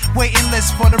rockets. Waiting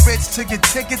lists for the rich to get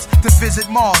tickets to visit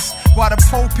Mars, while the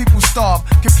poor people starve.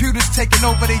 Computers taking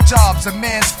over their jobs, a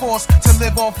man's forced to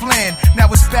live off land. Now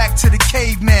it's back to the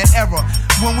caveman era,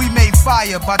 when we made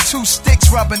fire by two sticks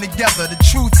rubbing together. The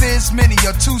truth is, many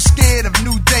are too scared of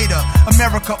new data.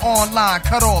 America online,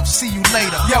 cut off, see you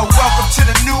later. Yo, welcome to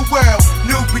the new world,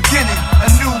 new beginning, a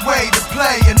new way to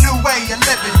play, a new way of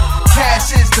living.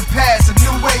 Cash is the past, a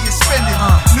new way of spending.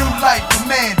 New life for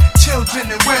man, children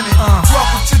and women.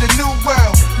 Welcome to the new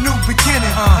world, new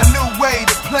beginning, a new way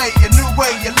to play, a new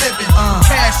way of living.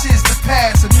 Cash is the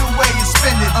past, a new way of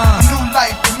spending. A new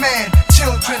life for man,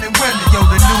 children and women. Yo,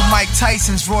 the new Mike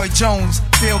Tyson's Roy Jones,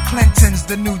 Bill Clinton's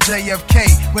the new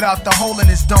JFK, without the hole in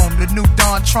his dome. The new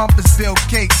Don Trump is Bill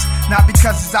Gates, not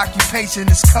because his occupation,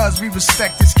 it's cause we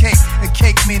respect his cake. A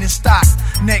cake meaning stock,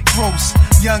 net gross.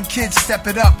 Young kids step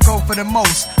it up, go for the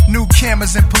most. New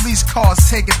cameras and police cars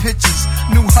taking pictures.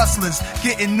 New hustlers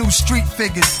getting new street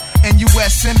figures. And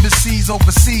US embassies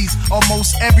overseas,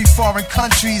 almost every foreign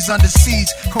country's under siege,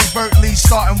 covertly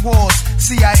starting wars.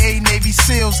 CIA, Navy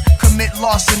SEALs commit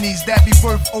larcenies that be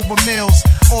worth over millions.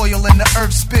 Oil in the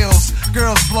earth spills,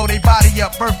 girls blow their body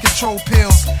up, birth control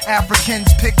pills.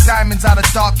 Africans pick diamonds out of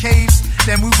dark caves,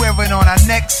 then we wear it on our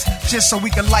necks just so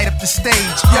we can light up the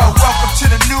stage. Yo, welcome to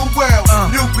the new world,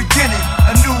 new beginning,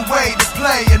 a new way to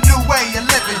play, a new way of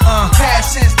living.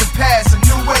 Past is the past, a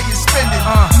new way of spending.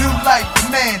 New life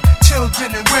for man,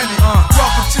 children and women.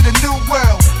 Welcome to the new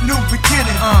world, new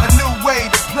beginning, a new way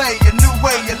to play, a new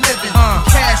way of living.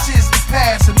 Cash is the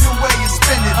past, a new way of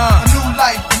spending. A new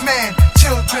life for man,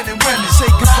 children and women. Say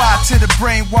goodbye to the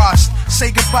brainwashed.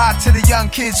 Say goodbye to the young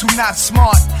kids who not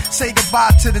smart. Say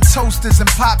goodbye to the toasters and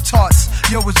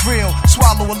Pop-Tarts. Yo, it's real.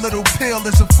 Swallow a little pill,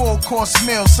 it's a full-course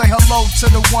meal. Say hello to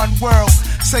the one world.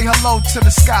 Say hello to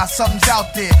the sky, something's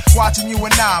out there watching you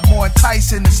and I, more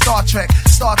enticing than Star Trek.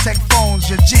 Star Trek phones,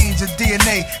 your genes, your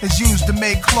DNA is used to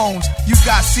make clones. You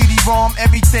got CD-ROM,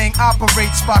 everything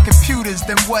operates by computers.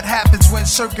 Then what happens when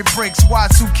circuit breaks?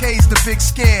 Y2K's the big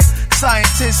scare.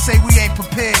 Scientists say we ain't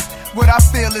prepared. What I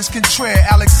feel is contrary.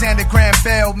 Alexander Graham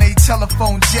Bell made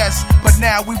telephones, yes, but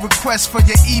now we request for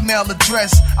your email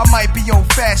address. I might be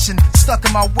old-fashioned, stuck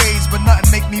in my ways, but nothing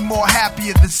make me more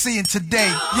happier than seeing today.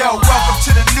 Yo, welcome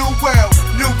to the new world,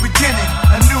 new beginning,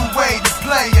 a new way to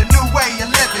play, a new way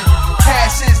of living.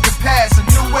 Past is the past, a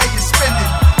new way of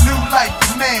spending. New life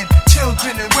for man,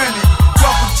 children and women.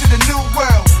 Welcome to the new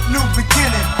world, new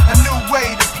beginning, a new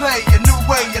way to play, a new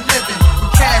way of living.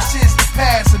 Cash is the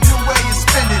past, a new way of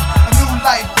spending. A new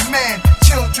life for man,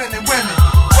 children and women.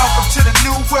 Welcome to the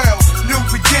new world, new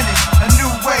beginning, a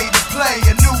new way to play,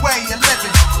 a new way of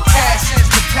living. Cash is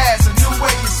the past, a new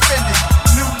way of spending.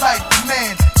 New life for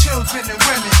man, children and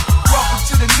women. Welcome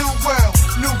to the new world,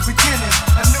 new beginning,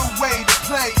 a new way to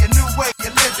play, a new way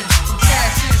of living.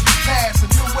 Cash is the past, a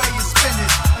new way of spending.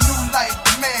 A new life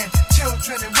for man,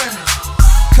 children and women.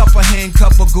 Cup of hen,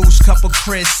 cup of goose, cup of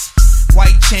Chris.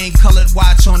 White chain, colored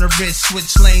watch on the wrist.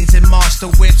 Switch lanes and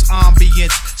monster whips,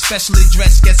 ambience. Specially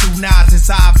dressed, guess who nods, it's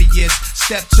obvious.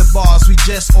 Step to bars, we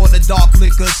just order dark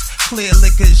liquors. Clear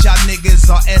liquors, y'all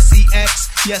niggas are SEX.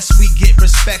 Yes, we get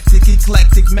respected,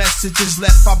 eclectic messages.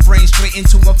 Left our brain straight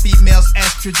into a female's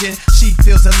estrogen. She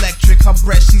feels electric, her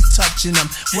breast, she's touching them.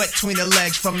 Wet between the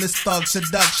legs from this thug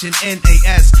seduction.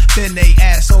 NAS, bend they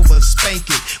ass over, spank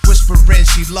it. Whispering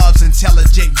she loves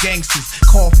intelligent gangsters.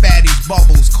 Call fatties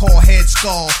bubbles, call head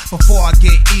skull. Before I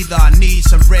get either, I need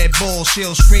some Red Bull.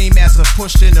 She'll scream as I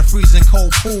push in the freezing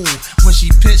cold pool. When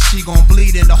she piss, she gon'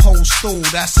 bleed in the whole stool.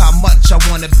 That's how much I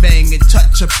wanna bang and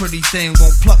touch a pretty thing.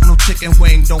 Won't pluck no chicken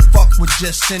wing. Don't fuck with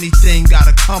just anything.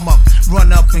 Gotta come up,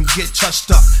 run up and get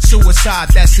touched up. Suicide,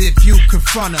 that's if you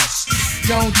confront us.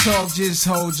 Don't talk, just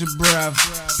hold your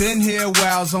breath. Been here a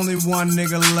while, there's only one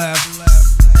nigga left.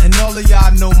 And all of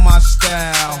y'all know my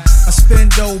style. I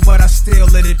spend dough, but I still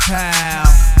let it pal.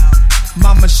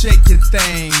 Mama, shake your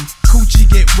thing. Coochie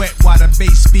get wet while the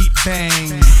bass beat bang.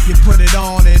 You put it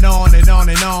on and on and on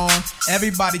and on.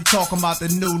 Everybody talking about the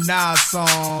new Nas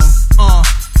song.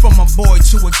 From a boy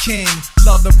to a king,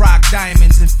 love the rock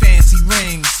diamonds and fancy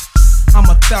rings. I'm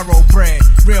a thoroughbred,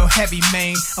 real heavy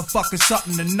man. I'm fucking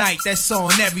something tonight, that's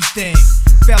on everything.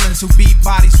 Felons who beat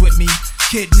bodies with me,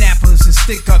 Kidnappers and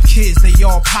stick-up kids, they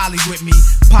all poly with me.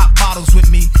 Pop bottles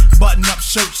with me, button-up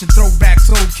shirts and throwbacks.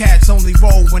 Old cats only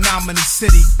roll when I'm in the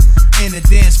city. In the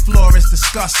dance floor, it's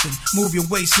disgusting. Move your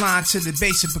waistline to the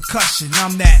basic percussion.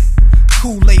 I'm that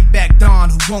cool laid-back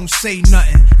Don who won't say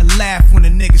nothing and laugh when the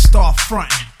niggas start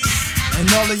frontin'. And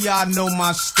all of y'all know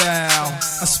my style.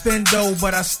 I spend dough,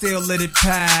 but I still let it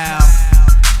pile.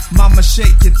 Mama,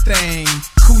 shake your thing.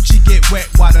 Coochie get wet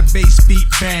while the bass beat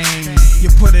bang. You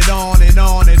put it on and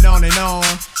on and on and on.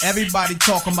 Everybody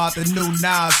talking about the new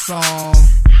Nas song.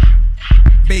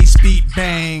 Bass beat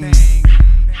bang.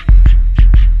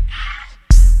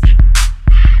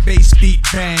 Bass beat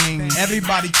bang.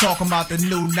 Everybody talking about the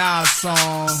new Nas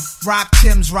song. Rock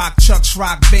Tims, rock Chucks,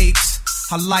 rock Bates.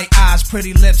 Her light eyes,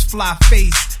 pretty lips, fly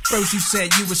face. First you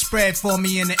said you would spread for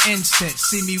me in an instant.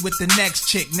 See me with the next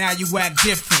chick, now you act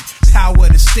different. Power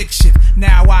to stick shift,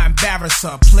 now I embarrass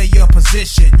her. Play your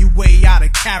position, you way out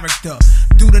of character.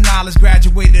 Do the knowledge,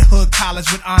 graduated hood college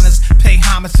with honors. Pay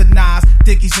homage to Nas,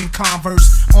 Dickies and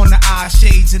Converse. On the eye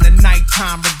shades in the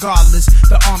nighttime regardless.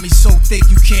 The army's so thick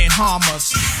you can't harm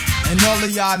us. And all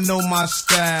of y'all know my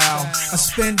style. I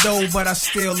spend dough but I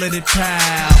still let it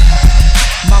pile.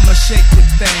 Mama, shake your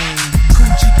thing.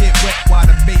 Coochie get wet while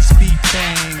the bass beat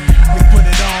bang. You put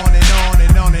it on and on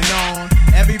and on and on.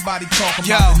 Everybody talking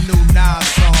about the new Nas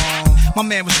song. My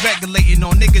man was regulating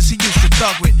on niggas he used to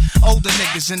thug with. Older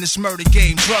niggas in this murder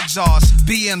game, drug czars.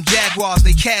 BM Jaguars,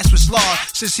 they cash was large.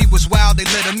 Since he was wild, they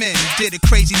let him in. He did a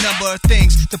crazy number of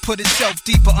things to put himself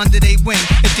deeper under their wing.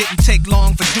 It didn't take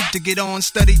long for Duke to get on,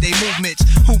 study their movements.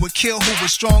 Who would kill, who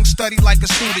was strong, study like a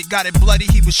student. Got it bloody,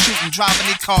 he was shooting, driving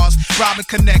their cars. Robbing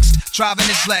connects, driving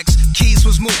his Lex. Keys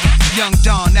was moving, young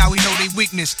Don, now we know their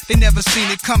weakness. They never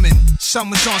seen it coming.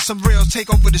 Someone's on some real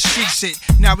take over the street shit.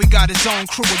 Now we got his own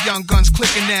crew of young guns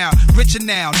clicking now. Richer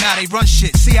now they run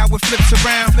shit. See how it flips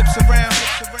around, flips around,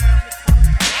 flips around.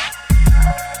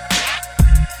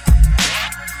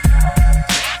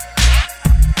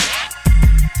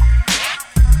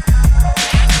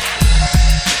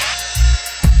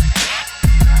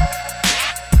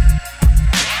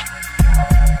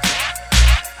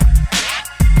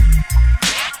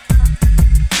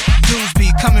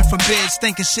 Coming from beds,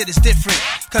 thinking shit is different.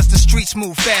 Cause the streets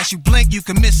move fast, you blink, you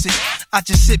can miss it. I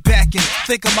just sit back and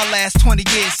think of my last 20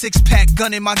 years. 6-pack,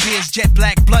 gun in my gears, jet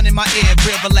black, blunt in my ear.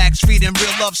 Real relaxed, reading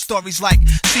real love stories like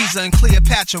Caesar and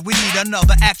Cleopatra. We need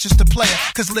another actress to play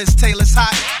her, cause Liz Taylor's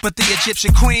hot. But the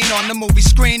Egyptian queen on the movie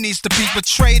screen needs to be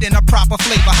portrayed in a proper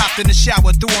flavor. Hopped in the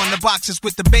shower, threw on the boxes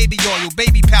with the baby oil,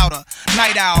 baby powder.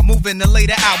 Night owl, moving the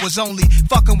later hours only.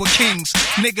 Fucking with kings,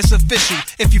 niggas official.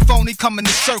 If you phony, come in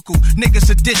the circle,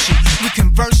 niggas edition. We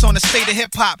converse on the state of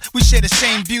hip-hop. We share the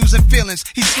same views and feelings.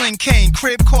 He sling Kane,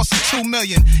 crib cost him $2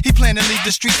 million. He plan to leave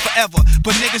the streets forever.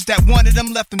 But niggas that wanted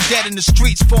him left him dead in the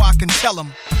streets before I can tell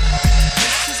him.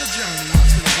 This is a journey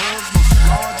to the world's most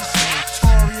largest and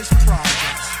notorious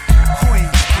projects,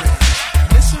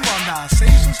 Queensbridge. Listen while Nas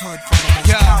saves his hood from the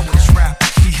most powerless rappers.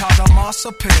 He had a moss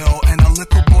appeal and a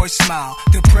little boy smile.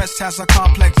 Depressed has a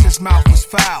complex, his mouth was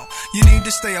foul. You need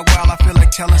to stay a while, I feel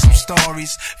like telling some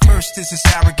stories. First is this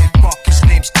arrogant fuck, his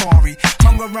name's Corey.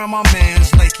 Hung around my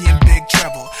mans, Lakey and Big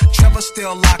Trevor. Trevor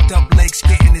still locked up, Lake's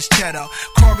getting his cheddar.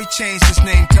 Corey changed his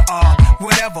name to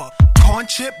whatever. Corn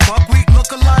chip, buckwheat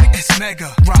look-alike, it's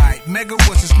Mega. Right, Mega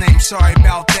was his name, sorry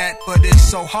about that. But it's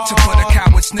so hard to put a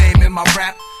coward's name in my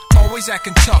rap. Always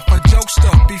acting tough, a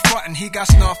jokester, be frontin'. He got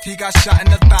snuffed, he got shot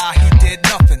in the thigh, he did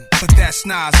nothing. But that's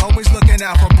Nas, always looking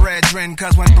out for brethren.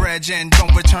 Cause when brethren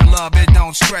don't return love, it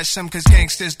don't stress him. Cause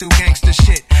gangsters do gangster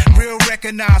shit. Real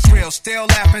recognize real, still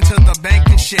laughing to the bank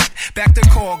and shit. Back to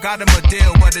call, got him a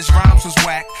deal, but his rhymes was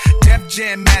whack. Def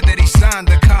Jam mad that he signed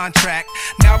the contract.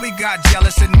 Now we got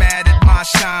jealous and mad at my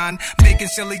shine. Making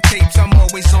silly tapes, I'm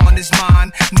always on his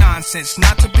mind. Nonsense,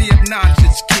 not to be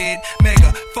obnoxious, kid.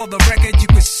 Mega, for the record, you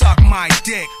could suck my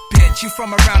dick. Bitch, you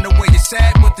from around the way, you're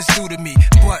sad what this do to me.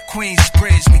 But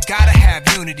Queensbridge, we gotta have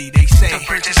unity, they say. The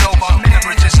bridge is over, the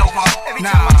bridge is over.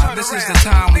 Nah, this is the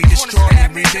time we destroy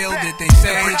and rebuild it, they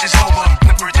say. The bridge is over,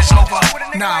 the bridge is over.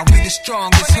 Nah, we the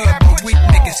strongest hood, but weak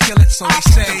niggas kill it, so they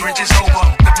say. The bridge is over,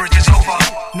 the bridge is over.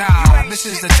 Nah, this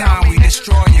is the time we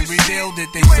destroy and rebuild it,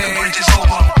 they say. The bridge is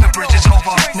over, the bridge is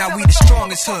over. Now we the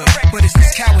strongest hood, but it's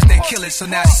these cowards that kill it. So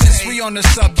now since we on the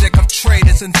subject of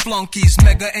traitors and flunkies,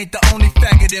 Mega ain't the only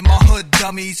faggot in my hood,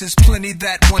 dummies. There's plenty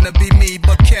that wanna be me,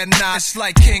 but cannot. It's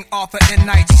like King Arthur and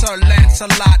Knight, Sir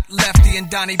Lancelot, Lefty and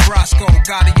Donnie Brasco,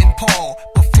 Gotti and Paul.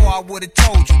 Before before I would've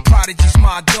told you. Prodigy's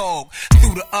my dog.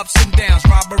 Through the ups and downs,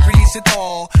 robberies and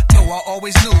all. Though I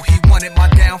always knew he wanted my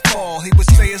downfall. He would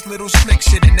say his little slick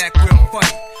shit and act real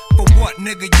funny. For what,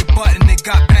 nigga, you button, it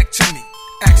got back to me.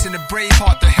 Asking a brave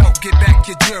heart to help get back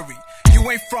your jury. You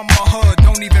ain't from my hood,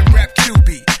 don't even rap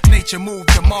QB. Nature moved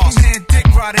to Mars. Man, dick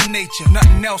riding nature.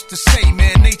 Nothing else to say,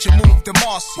 man. Nature moved to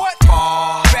Mars. What?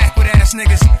 Back with ass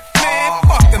niggas. Man,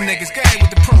 fuck them niggas. Go ahead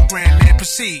with the program, man.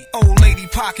 Proceed. Old lady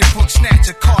pocketbook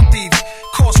snatcher, car thieves.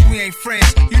 Course we ain't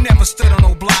friends. You never stood on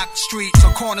no block, streets,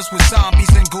 or corners with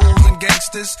zombies and ghouls and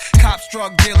gangsters. Cops,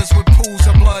 drug dealers with pools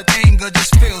of blood. Anger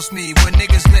just fills me when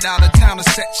niggas lit out of town to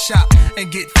set shop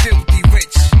and get filthy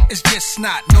rich. It's just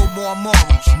not. No more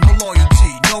morals, no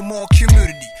loyalty, no more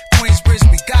community. Queensbridge,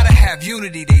 we gotta have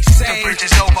unity, they say. The bridge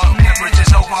is over, the bridge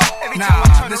is over.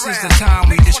 Nah, this is the time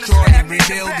we destroy and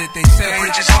rebuild it, they say. The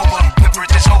bridge is over, the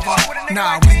bridge is over.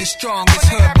 Nah, we the strongest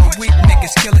hood, but weak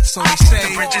niggas kill it, so they say.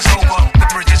 The bridge is over, the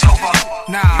bridge is over.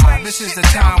 Nah, this is the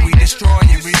time we destroy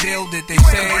and rebuild it, they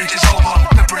say. The bridge is over,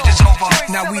 the bridge is over.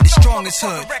 Now we the strongest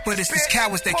hood, but it's these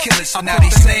cowards that kill it, so now they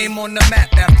say him on the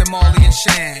map after Marley and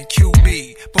Shan.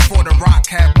 QB, before the Rock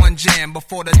had one jam,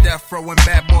 before the Death Row and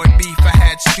Bad Boy Beef, I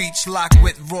had streets locked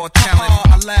with raw talent.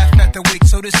 I laugh at the week,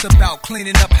 so this about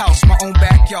cleaning up house, my own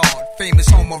backyard. Famous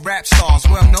home of rap stars,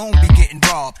 well known be getting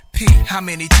robbed. P, how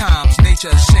many times nature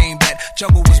ashamed that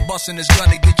Juggle was busting his gun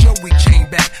to get your weak chain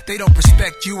back. They don't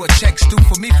respect you or checks due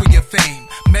for me for your fame.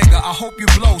 Mega, I hope you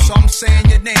blow, so I'm saying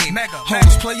your name. Mega,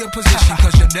 hoes play your position,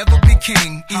 cause you'll never be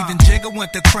king. Even Jigga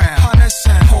went the crown.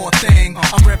 Poor thing,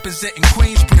 I'm representing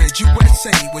Queensbridge,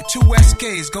 USA, with 2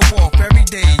 SKs go off every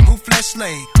day. Ruthless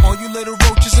slay, all you little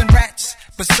roaches and rats.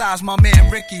 Besides my man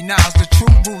Ricky, Nas, the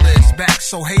true ruler is back.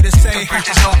 So haters say, the bridge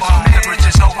is over, the bridge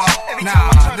is over.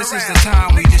 Nah, this is the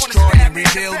time we destroy and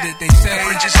rebuild it, they say. The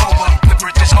bridge is over, the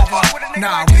bridge is over.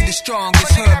 Nah, we the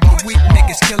strongest hood, but weak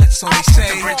niggas kill it, so they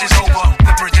say. The bridge is over,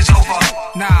 the bridge is over.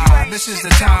 Nah, this is the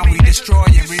time we destroy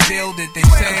and rebuild it, they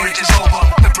say. The bridge is over,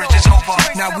 the bridge is over.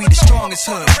 Now we the strongest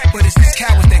hood, but it's these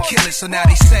cowards that kill it, so now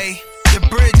they say. The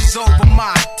bridge is over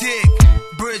my dick.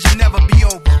 Bridge will never be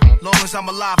over. Long as I'm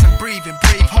alive and breathing.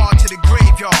 Brave hard to the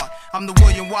graveyard. I'm the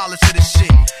William Wallace of this shit.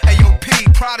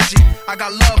 AOP, Prodigy, I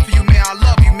got love for you, man. I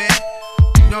love you, man.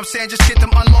 You know what I'm saying? Just get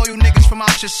them unloyal niggas from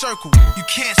out your circle. You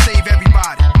can't save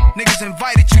everybody. Niggas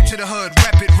invited you to the hood.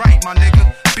 Rep it right, my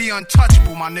nigga. Be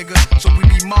untouchable, my nigga. So we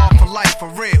be mobbed for life, for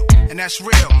real. And that's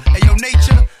real. Ayo,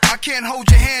 nature, I can't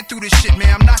hold your hand through this shit,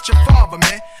 man. I'm not your father,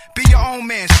 man. Be your own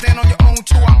man. Stand on your own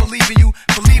too. I believe in you.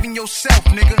 Believe in yourself,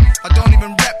 nigga. I don't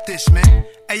even rep this, man.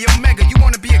 Ayo, Mega, you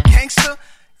wanna be a gangster?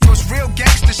 Yo, it's real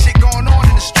gangster shit going on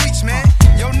in the streets, man.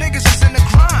 Yo, niggas is in the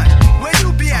grind. Where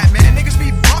you be at, man? Niggas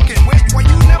be bucking. Where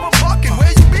you never bucking?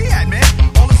 Where you be at, man?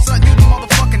 All of a sudden, you the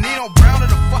motherfucking Nino Brown of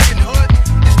the fucking hood.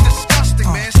 It's disgusting,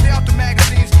 man. Stay out the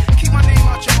magazines. Keep my name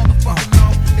out your motherfucking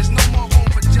mouth. There's no more room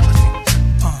for jealousy.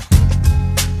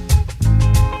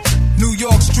 New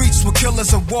York streets were killers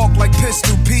that walk like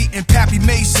Pistol Pete and Pappy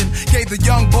Mason. Gave the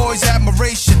young boys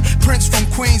admiration. Prince from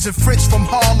Queens and Fritz from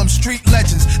Harlem, street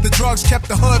legends. The drugs kept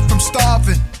the hood from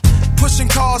starving. Pushing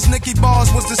cars, Nicky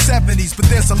Bars was the 70s, but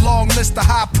there's a long list of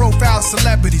high-profile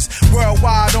celebrities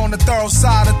worldwide on the thorough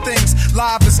side of things.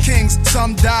 Live as kings,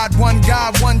 some died. One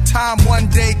guy, one time, one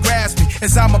day grabs me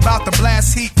as I'm about to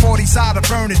blast heat. 40s out of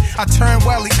burning. I turn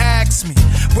well, he asks me,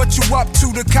 "What you up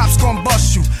to? The cops gon'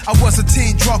 bust you." I was a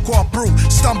teen drunk off brew.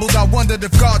 Stumbled, I wondered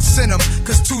if God sent him,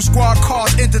 cause 2 squad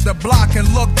cars entered the block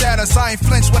and looked at us. I ain't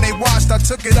flinched when they watched. I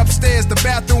took it upstairs, the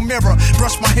bathroom mirror.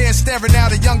 Brushed my hair, staring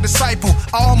at a young disciple.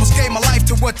 I almost gave my life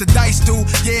to what the dice do.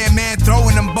 Yeah, man,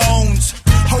 throwing them bones.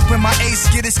 Hoping my ace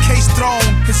get his case thrown.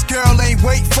 His girl ain't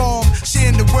wait for him. She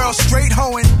in the world straight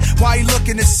hoeing. Why he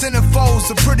looking at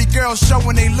centerfolds? A pretty girl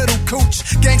showing they little cooch.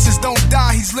 Gangsters don't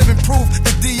die, he's living proof.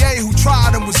 The DA who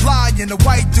tried him was lying. The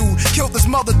white dude killed his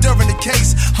mother during the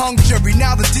case. Hung jury,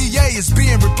 now the DA is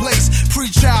being replaced.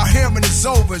 Pre-trial hearing is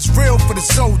over, it's real for the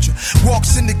soldier.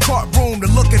 Walks in the courtroom, the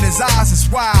look in his eyes is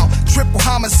wild. Triple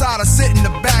homicide, I sit in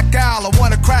the back aisle. I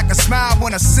wanna crack a smile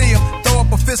when I see him. Throw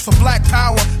up a fist for black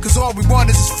power, cause all we want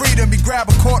is freedom. He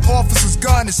grabbed a court officer's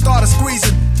gun and started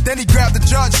squeezing. Then he grabbed the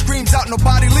judge, screams out,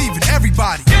 "Nobody leaving,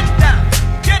 everybody." Get down,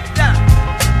 get down,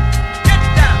 get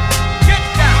down, get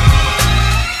down.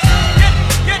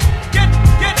 Get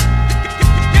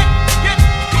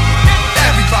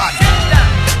everybody. Get down,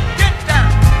 get down,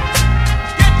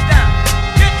 get down,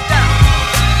 get down.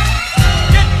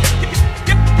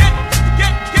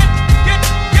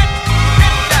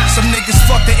 Get down. Some niggas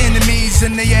fuck the enemies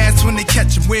and they ass That's when they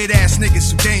catch them. Weird ass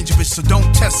niggas so dangerous, so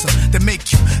don't test them. They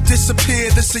make you disappear.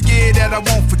 This a year that I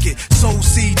won't forget. Sold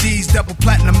CDs, double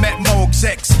platinum, met more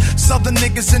execs. Southern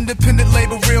niggas, independent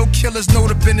label, real killers. Know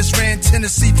the business, ran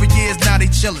Tennessee for years, now they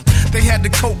chillin'. They had the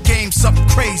coke game, something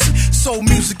crazy. Sold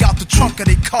music out the trunk of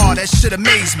their car, that shit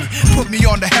amazed me. Put me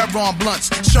on the heroin blunts,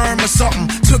 Sherm or something.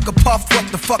 Took a puff, what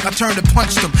the fuck, I turned and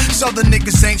punched them. Southern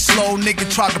niggas ain't slow, nigga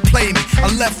tried to play me. I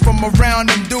left from around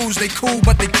them dudes, they cool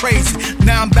but they crazy.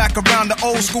 Now I'm back around the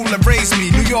old school that raised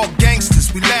me. New York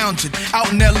gangsters, we lounging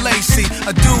out in LA. See,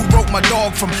 a dude wrote my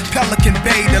dog from Pelican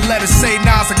Bay. The letter say,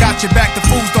 Nas, I got your back, the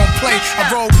fools don't play.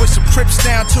 I rode with some Crips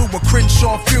down to a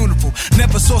Crenshaw funeral.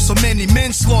 Never saw so many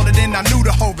men slaughtered and I knew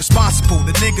the whole responsible.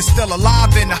 The nigga's still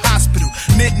alive in the hospital.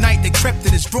 Midnight they crept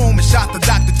in his room and shot the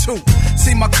doctor too.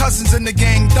 See my cousins in the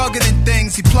gang thugging and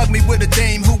things. He plugged me with a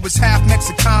dame who was half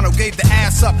Mexicano. Gave the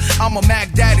ass up, I'm a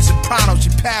Mac Daddy Soprano. She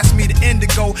passed me the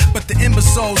indigo, but the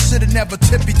imbecile should've never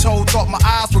tippy-toed. Thought my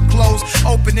eyes were closed,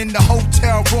 open in the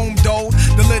hotel room door.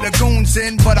 The little goons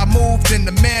in, but I moved in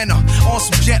the manner. On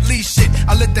some Jet Li shit,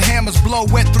 I let the hammers blow,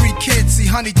 wet 3 kids. See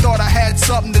honey thought I had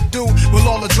something to do with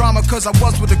all the drama, cause I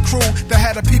was with a crew that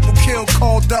had a people killed.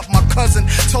 Called up my cousin,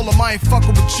 told him I ain't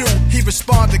fucking with you. He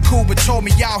responded cool, but told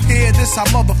me y'all hear this, how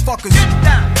motherfuckers get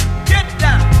down, get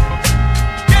down,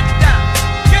 get down,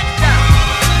 get down,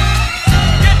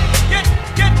 get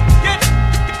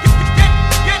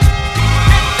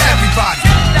everybody.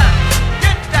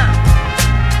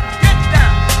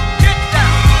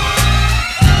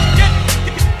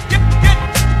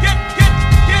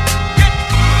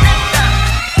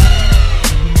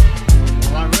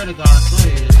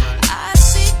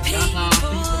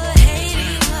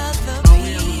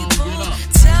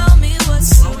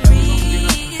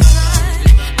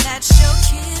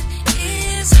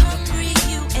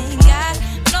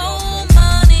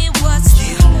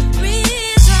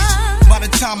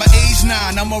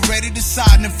 I'm already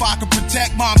deciding if I can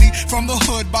protect mommy from the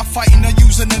hood by fighting or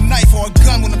using a knife or a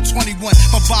gun when I'm 21.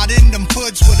 But by then them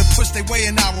hoods would've pushed their way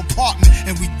in our apartment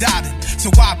and we died it.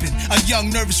 So I've been a young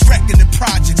nervous wreck in the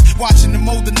projects, watching them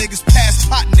older niggas pass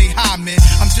plotting they high, man.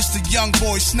 I'm just a young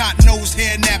boy, snot nose,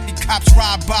 hair nappy. Cops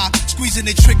ride by, squeezing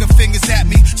their trigger fingers at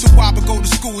me. So I would go to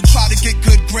school and try to get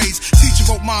good grades. Teacher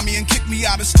wrote mommy and kicked me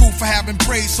out of school for having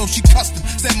braids, so she cussed him.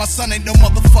 Said my son ain't no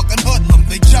motherfucking hoodlum.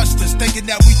 They judged us, thinking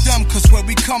that we dumb cause where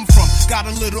we come from. Got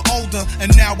a little older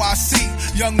and now I see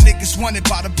young niggas wanted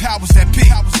by the powers that be.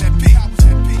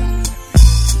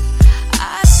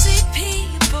 I see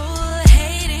people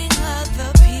hating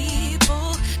other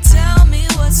people. Tell me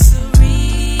what's the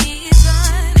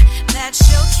reason that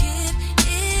your kid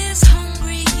is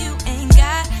hungry, you ain't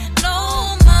got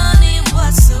no money.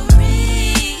 What's the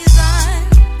reason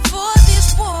for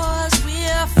these wars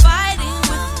we're fighting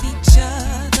with each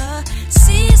other,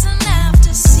 season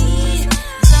after season?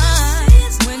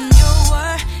 When you're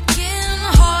working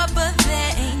hard but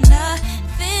there ain't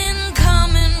nothing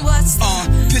coming, what's the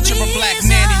picture a black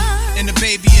nanny and a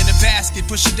baby in a basket,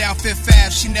 pushing down Fifth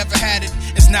Ave. She never had it,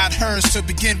 it's not hers to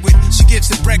begin with. She gives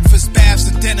it breakfast, baths,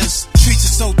 and dinners, treats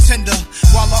it so tender,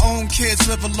 while her own kids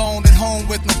live alone at home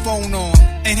with no phone on.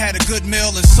 Ain't had a good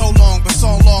meal in so long, but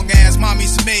so long as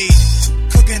mommy's a maid,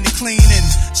 cooking and cleaning.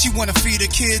 She wanna feed her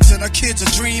kids and her kids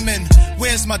are dreaming.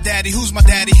 Where's my daddy? Who's my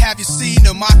daddy? Have you seen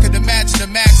him? I could imagine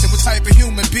him asking what type of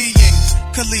human being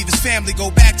could leave his family,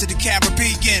 go back to the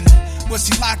Caribbean. Was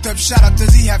he locked up, shut up,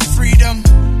 does he have freedom?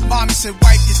 Mommy said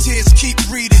wipe your tears, keep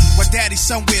reading. While daddy's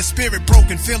somewhere, spirit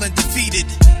broken, feeling defeated.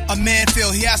 A man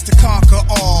feel he has to conquer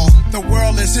all. The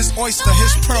world is his oyster,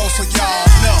 his pearl, so y'all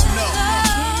know.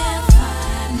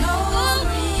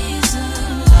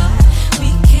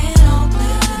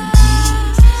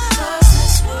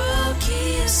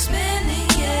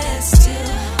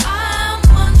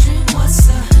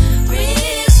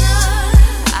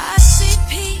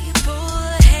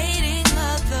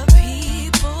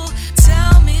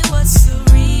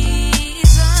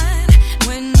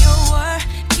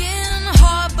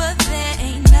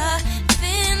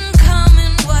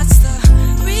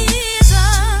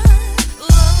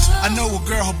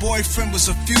 Boyfriend was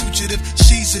a fugitive,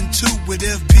 she's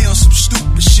intuitive, be on some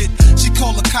stupid shit. She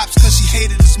called the cops cause she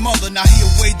hated his mother. Now he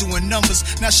away doing numbers,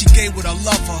 now she gay with her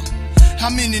lover. How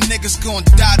many niggas gon'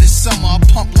 die this summer? I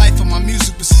pump life in my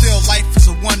music, but still life is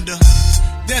a wonder.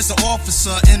 There's an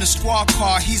officer in a squad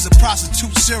car, he's a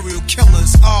prostitute serial killer.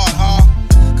 It's odd, huh?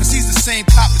 Cause he's the same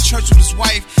cop at church with his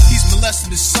wife. He's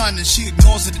molesting his son and she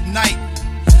ignores it at night.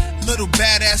 Little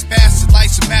badass bastard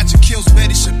lights a match and kills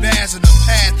Betty Shabazz in her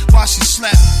pad while she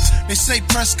slept. They say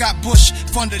Prescott Bush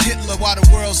funded Hitler while the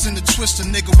world's in the twister,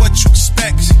 nigga. What you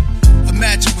expect?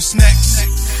 Imagine what's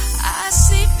next. I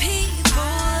see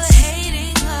people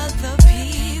hating other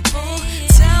people.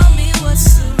 Tell me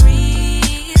what's the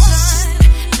reason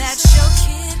that your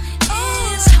kid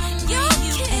is hungry?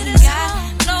 You ain't got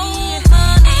no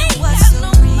money. What's the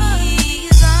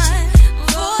reason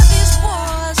for these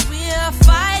wars we're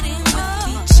fighting with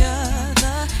each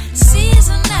other?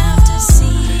 Season after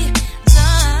season,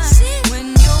 when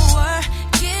you're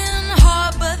working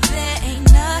hard, but there ain't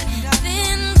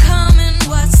nothing coming.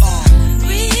 What's the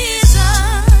reason?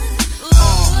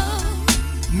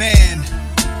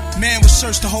 Man would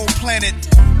search the whole planet,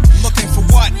 looking for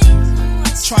what?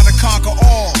 Trying to conquer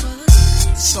all.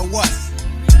 So what?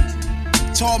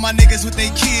 To all my niggas with their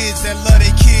kids that love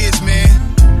their kids, man.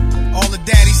 All the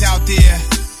daddies out there,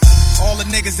 all the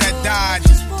niggas that died,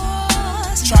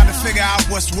 trying to figure out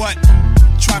what's what.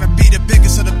 Trying to be the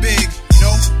biggest of the big, you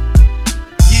know?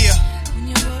 Yeah.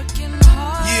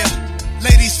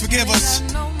 Ladies, forgive us.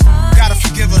 Gotta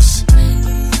forgive us.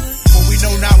 For we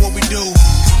know not what we do.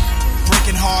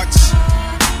 Breaking hearts,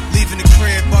 leaving the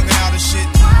crib, bugging out and shit.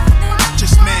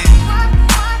 Just man.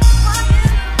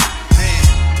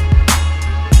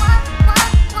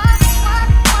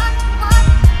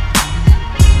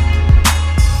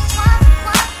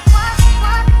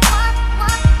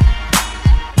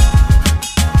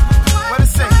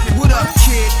 What up,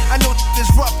 kid? I know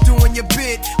it's rough doing your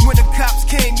bid. When the cops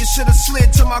came, you should've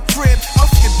slid to my crib. I'll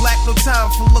get black, no time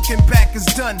for looking back is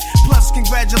done. Plus,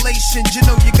 congratulations, you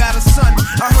know you got a son.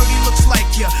 I heard he looks like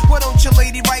ya. Why don't your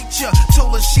lady write ya?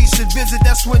 Told her she should visit,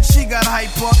 that's when she got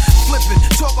hyper. Flipping,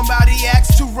 talking about he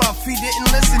acts too rough. He didn't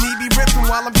listen, he be ripping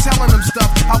while I'm telling him stuff.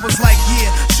 I was like,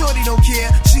 yeah, shorty don't care.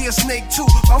 She a snake too.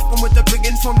 Often with the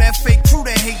biggin' from that fake crew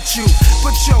that hate you.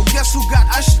 But yo, guess who got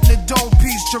Usher in the dome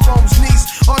piece? Jerome's niece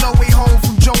on her way home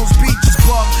from Jones Beach's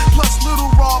bug. Plus, Little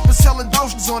Rob is selling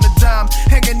doshas on a dime.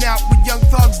 Hanging out with young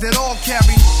thugs that all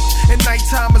carry. And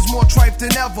nighttime is more tripe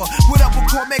than ever. What up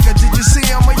with Cormega? Did you see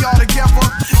him or y'all together?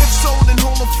 If so, then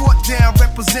hold the fort down.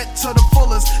 Represent to the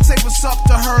fullest. Say what's up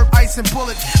to Herb, Ice, and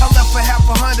Bullet. I left for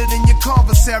 $100 in your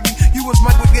conversary. You was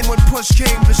my wicked when push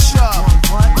came to shove.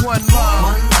 One love.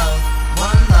 One love.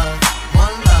 One love.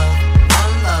 One love.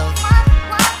 One love. One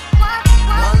love.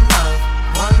 One love.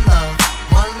 One love.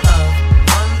 One love.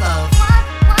 One love.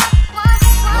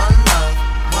 One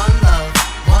love.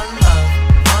 One love.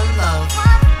 One love.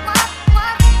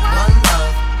 One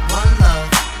love. One love.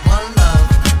 One love.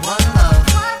 One love.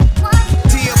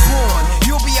 Dear Born,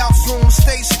 you'll be out soon.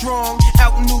 Stay strong.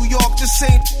 Out in New York, the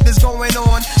same is going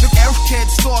on. The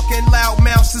kids stalking, loud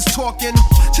mouths is talking.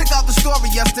 Check out the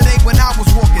story yesterday when I was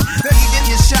walking. Then he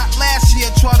didn't get shot last year.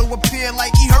 Try to appear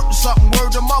like he hurt something.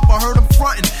 Word him up, I heard him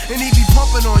frontin'. And he be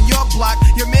bumping on your block.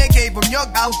 Your man gave him your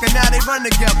out, and now they run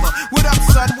together. What up,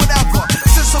 son? Whatever.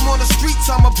 Since I'm on the streets,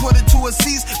 I'ma put it to a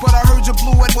cease. But I heard you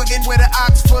blew it wiggin' with an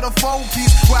ox for the phone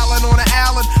piece. Wildin' on the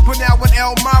island. But now with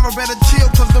Elmira, better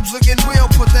chill, cause the looking real.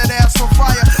 Put that ass on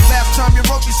fire. Last time you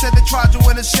wrote, you said they tried you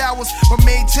in the showers. But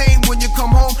maintain when you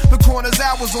come home, the corner's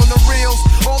hours on the reels.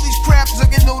 All these craps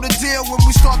again know the deal. When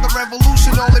we start the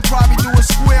revolution, all they probably do is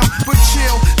squeal. But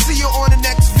chill, see you on the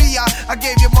next VI. I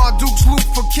gave you my Duke's loot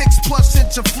for kicks plus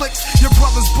into flicks. Your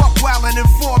brother's buck wildin' in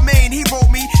 4 Main. He wrote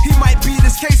me, he might be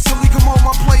this case till he come home.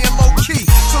 I'm playing low key.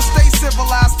 So stay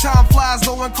civilized, time flies,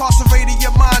 though incarcerated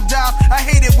your mind dies. I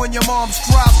hate it when your mom's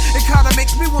cries. It kinda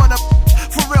makes me wanna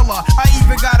for real. I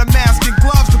even got a mask and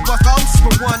gloves to bust out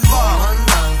for one love. One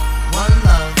love, one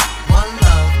love, one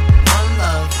love, one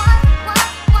love.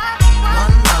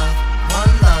 One love,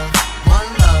 one love,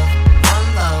 one love, one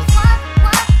love.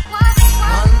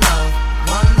 One love,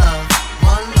 one love,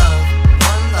 one love,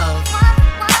 one love.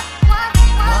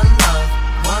 One love,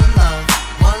 one love,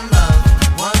 one love,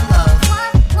 one love.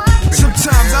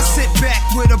 Sometimes I sit back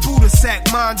with a Buddha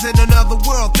sack, minds in another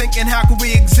world, thinking how can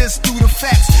we exist through the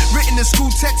facts written in school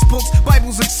textbooks,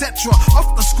 Bibles, etc.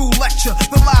 Off a school lecture,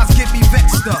 the lies get me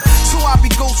vexed up. So I be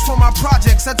ghost for my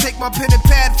projects. I take my pen and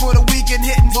pad for the weekend,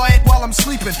 hitting quiet while I'm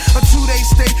sleeping. A 2-day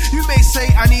stay, you may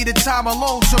say I needed time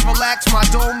alone to relax my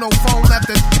dome. No phone left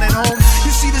at home.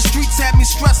 You see the streets had me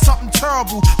stressed, something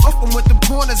terrible. Often with the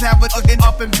corners have it again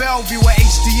up in Bellevue or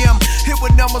HDM. Hit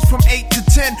with numbers from 8 to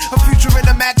 10. A future in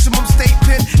the maximum state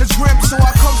pen. It's grim, so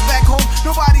I comes back home.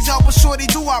 Nobody's out but shorty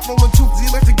do I rolling two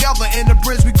live together in the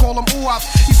bridge. We call them ooh-ops.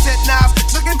 He said Nas,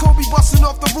 second Kobe busting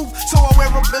off the roof. So I wear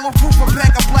a bulletproof and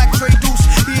pack a black tray deuce.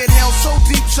 He inhaled so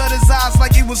deep, shut his eyes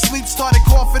like he was asleep. Started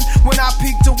coughing when I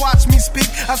peeked to watch me speak.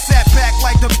 I sat back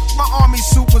like my army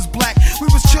suit was black. We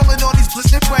was chilling on these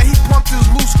blizzards where he pumped his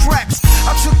loose cracks.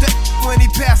 I took the when he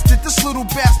passed it. This little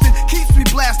bastard keeps me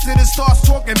blasted and starts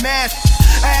talking mad.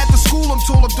 I had the school school them,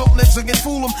 told them don't listen and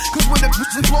fool them. Cause when the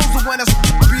bitch blows the winner,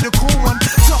 be the cool one.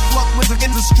 Tough luck was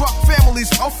against the struck, families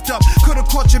puffed up. Could've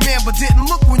caught your man, but didn't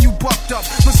look when you bucked up.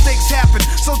 Mistakes happen,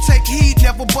 so take heed,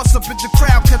 never bust up at the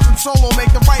crowd. Catch him solo, make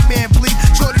the right man bleed.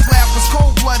 Shorty's laugh was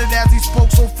cold-blooded as he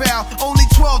spoke so foul. Only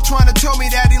 12 trying to tell me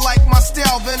that he liked my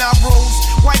style. Then I rose,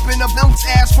 wiping up Nump's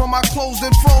ass from my clothes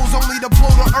and froze. Only to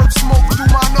blow the earth smoke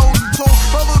through my nose and told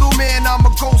my little man I'm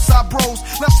a ghost, I bros.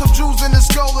 Left some jewels in his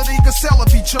skull that he could sell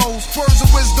if he chose. Words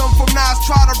of wisdom from Nas,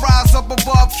 try to rise up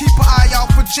above. Keep an eye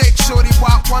out for Jake, shorty,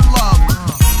 walk one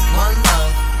love.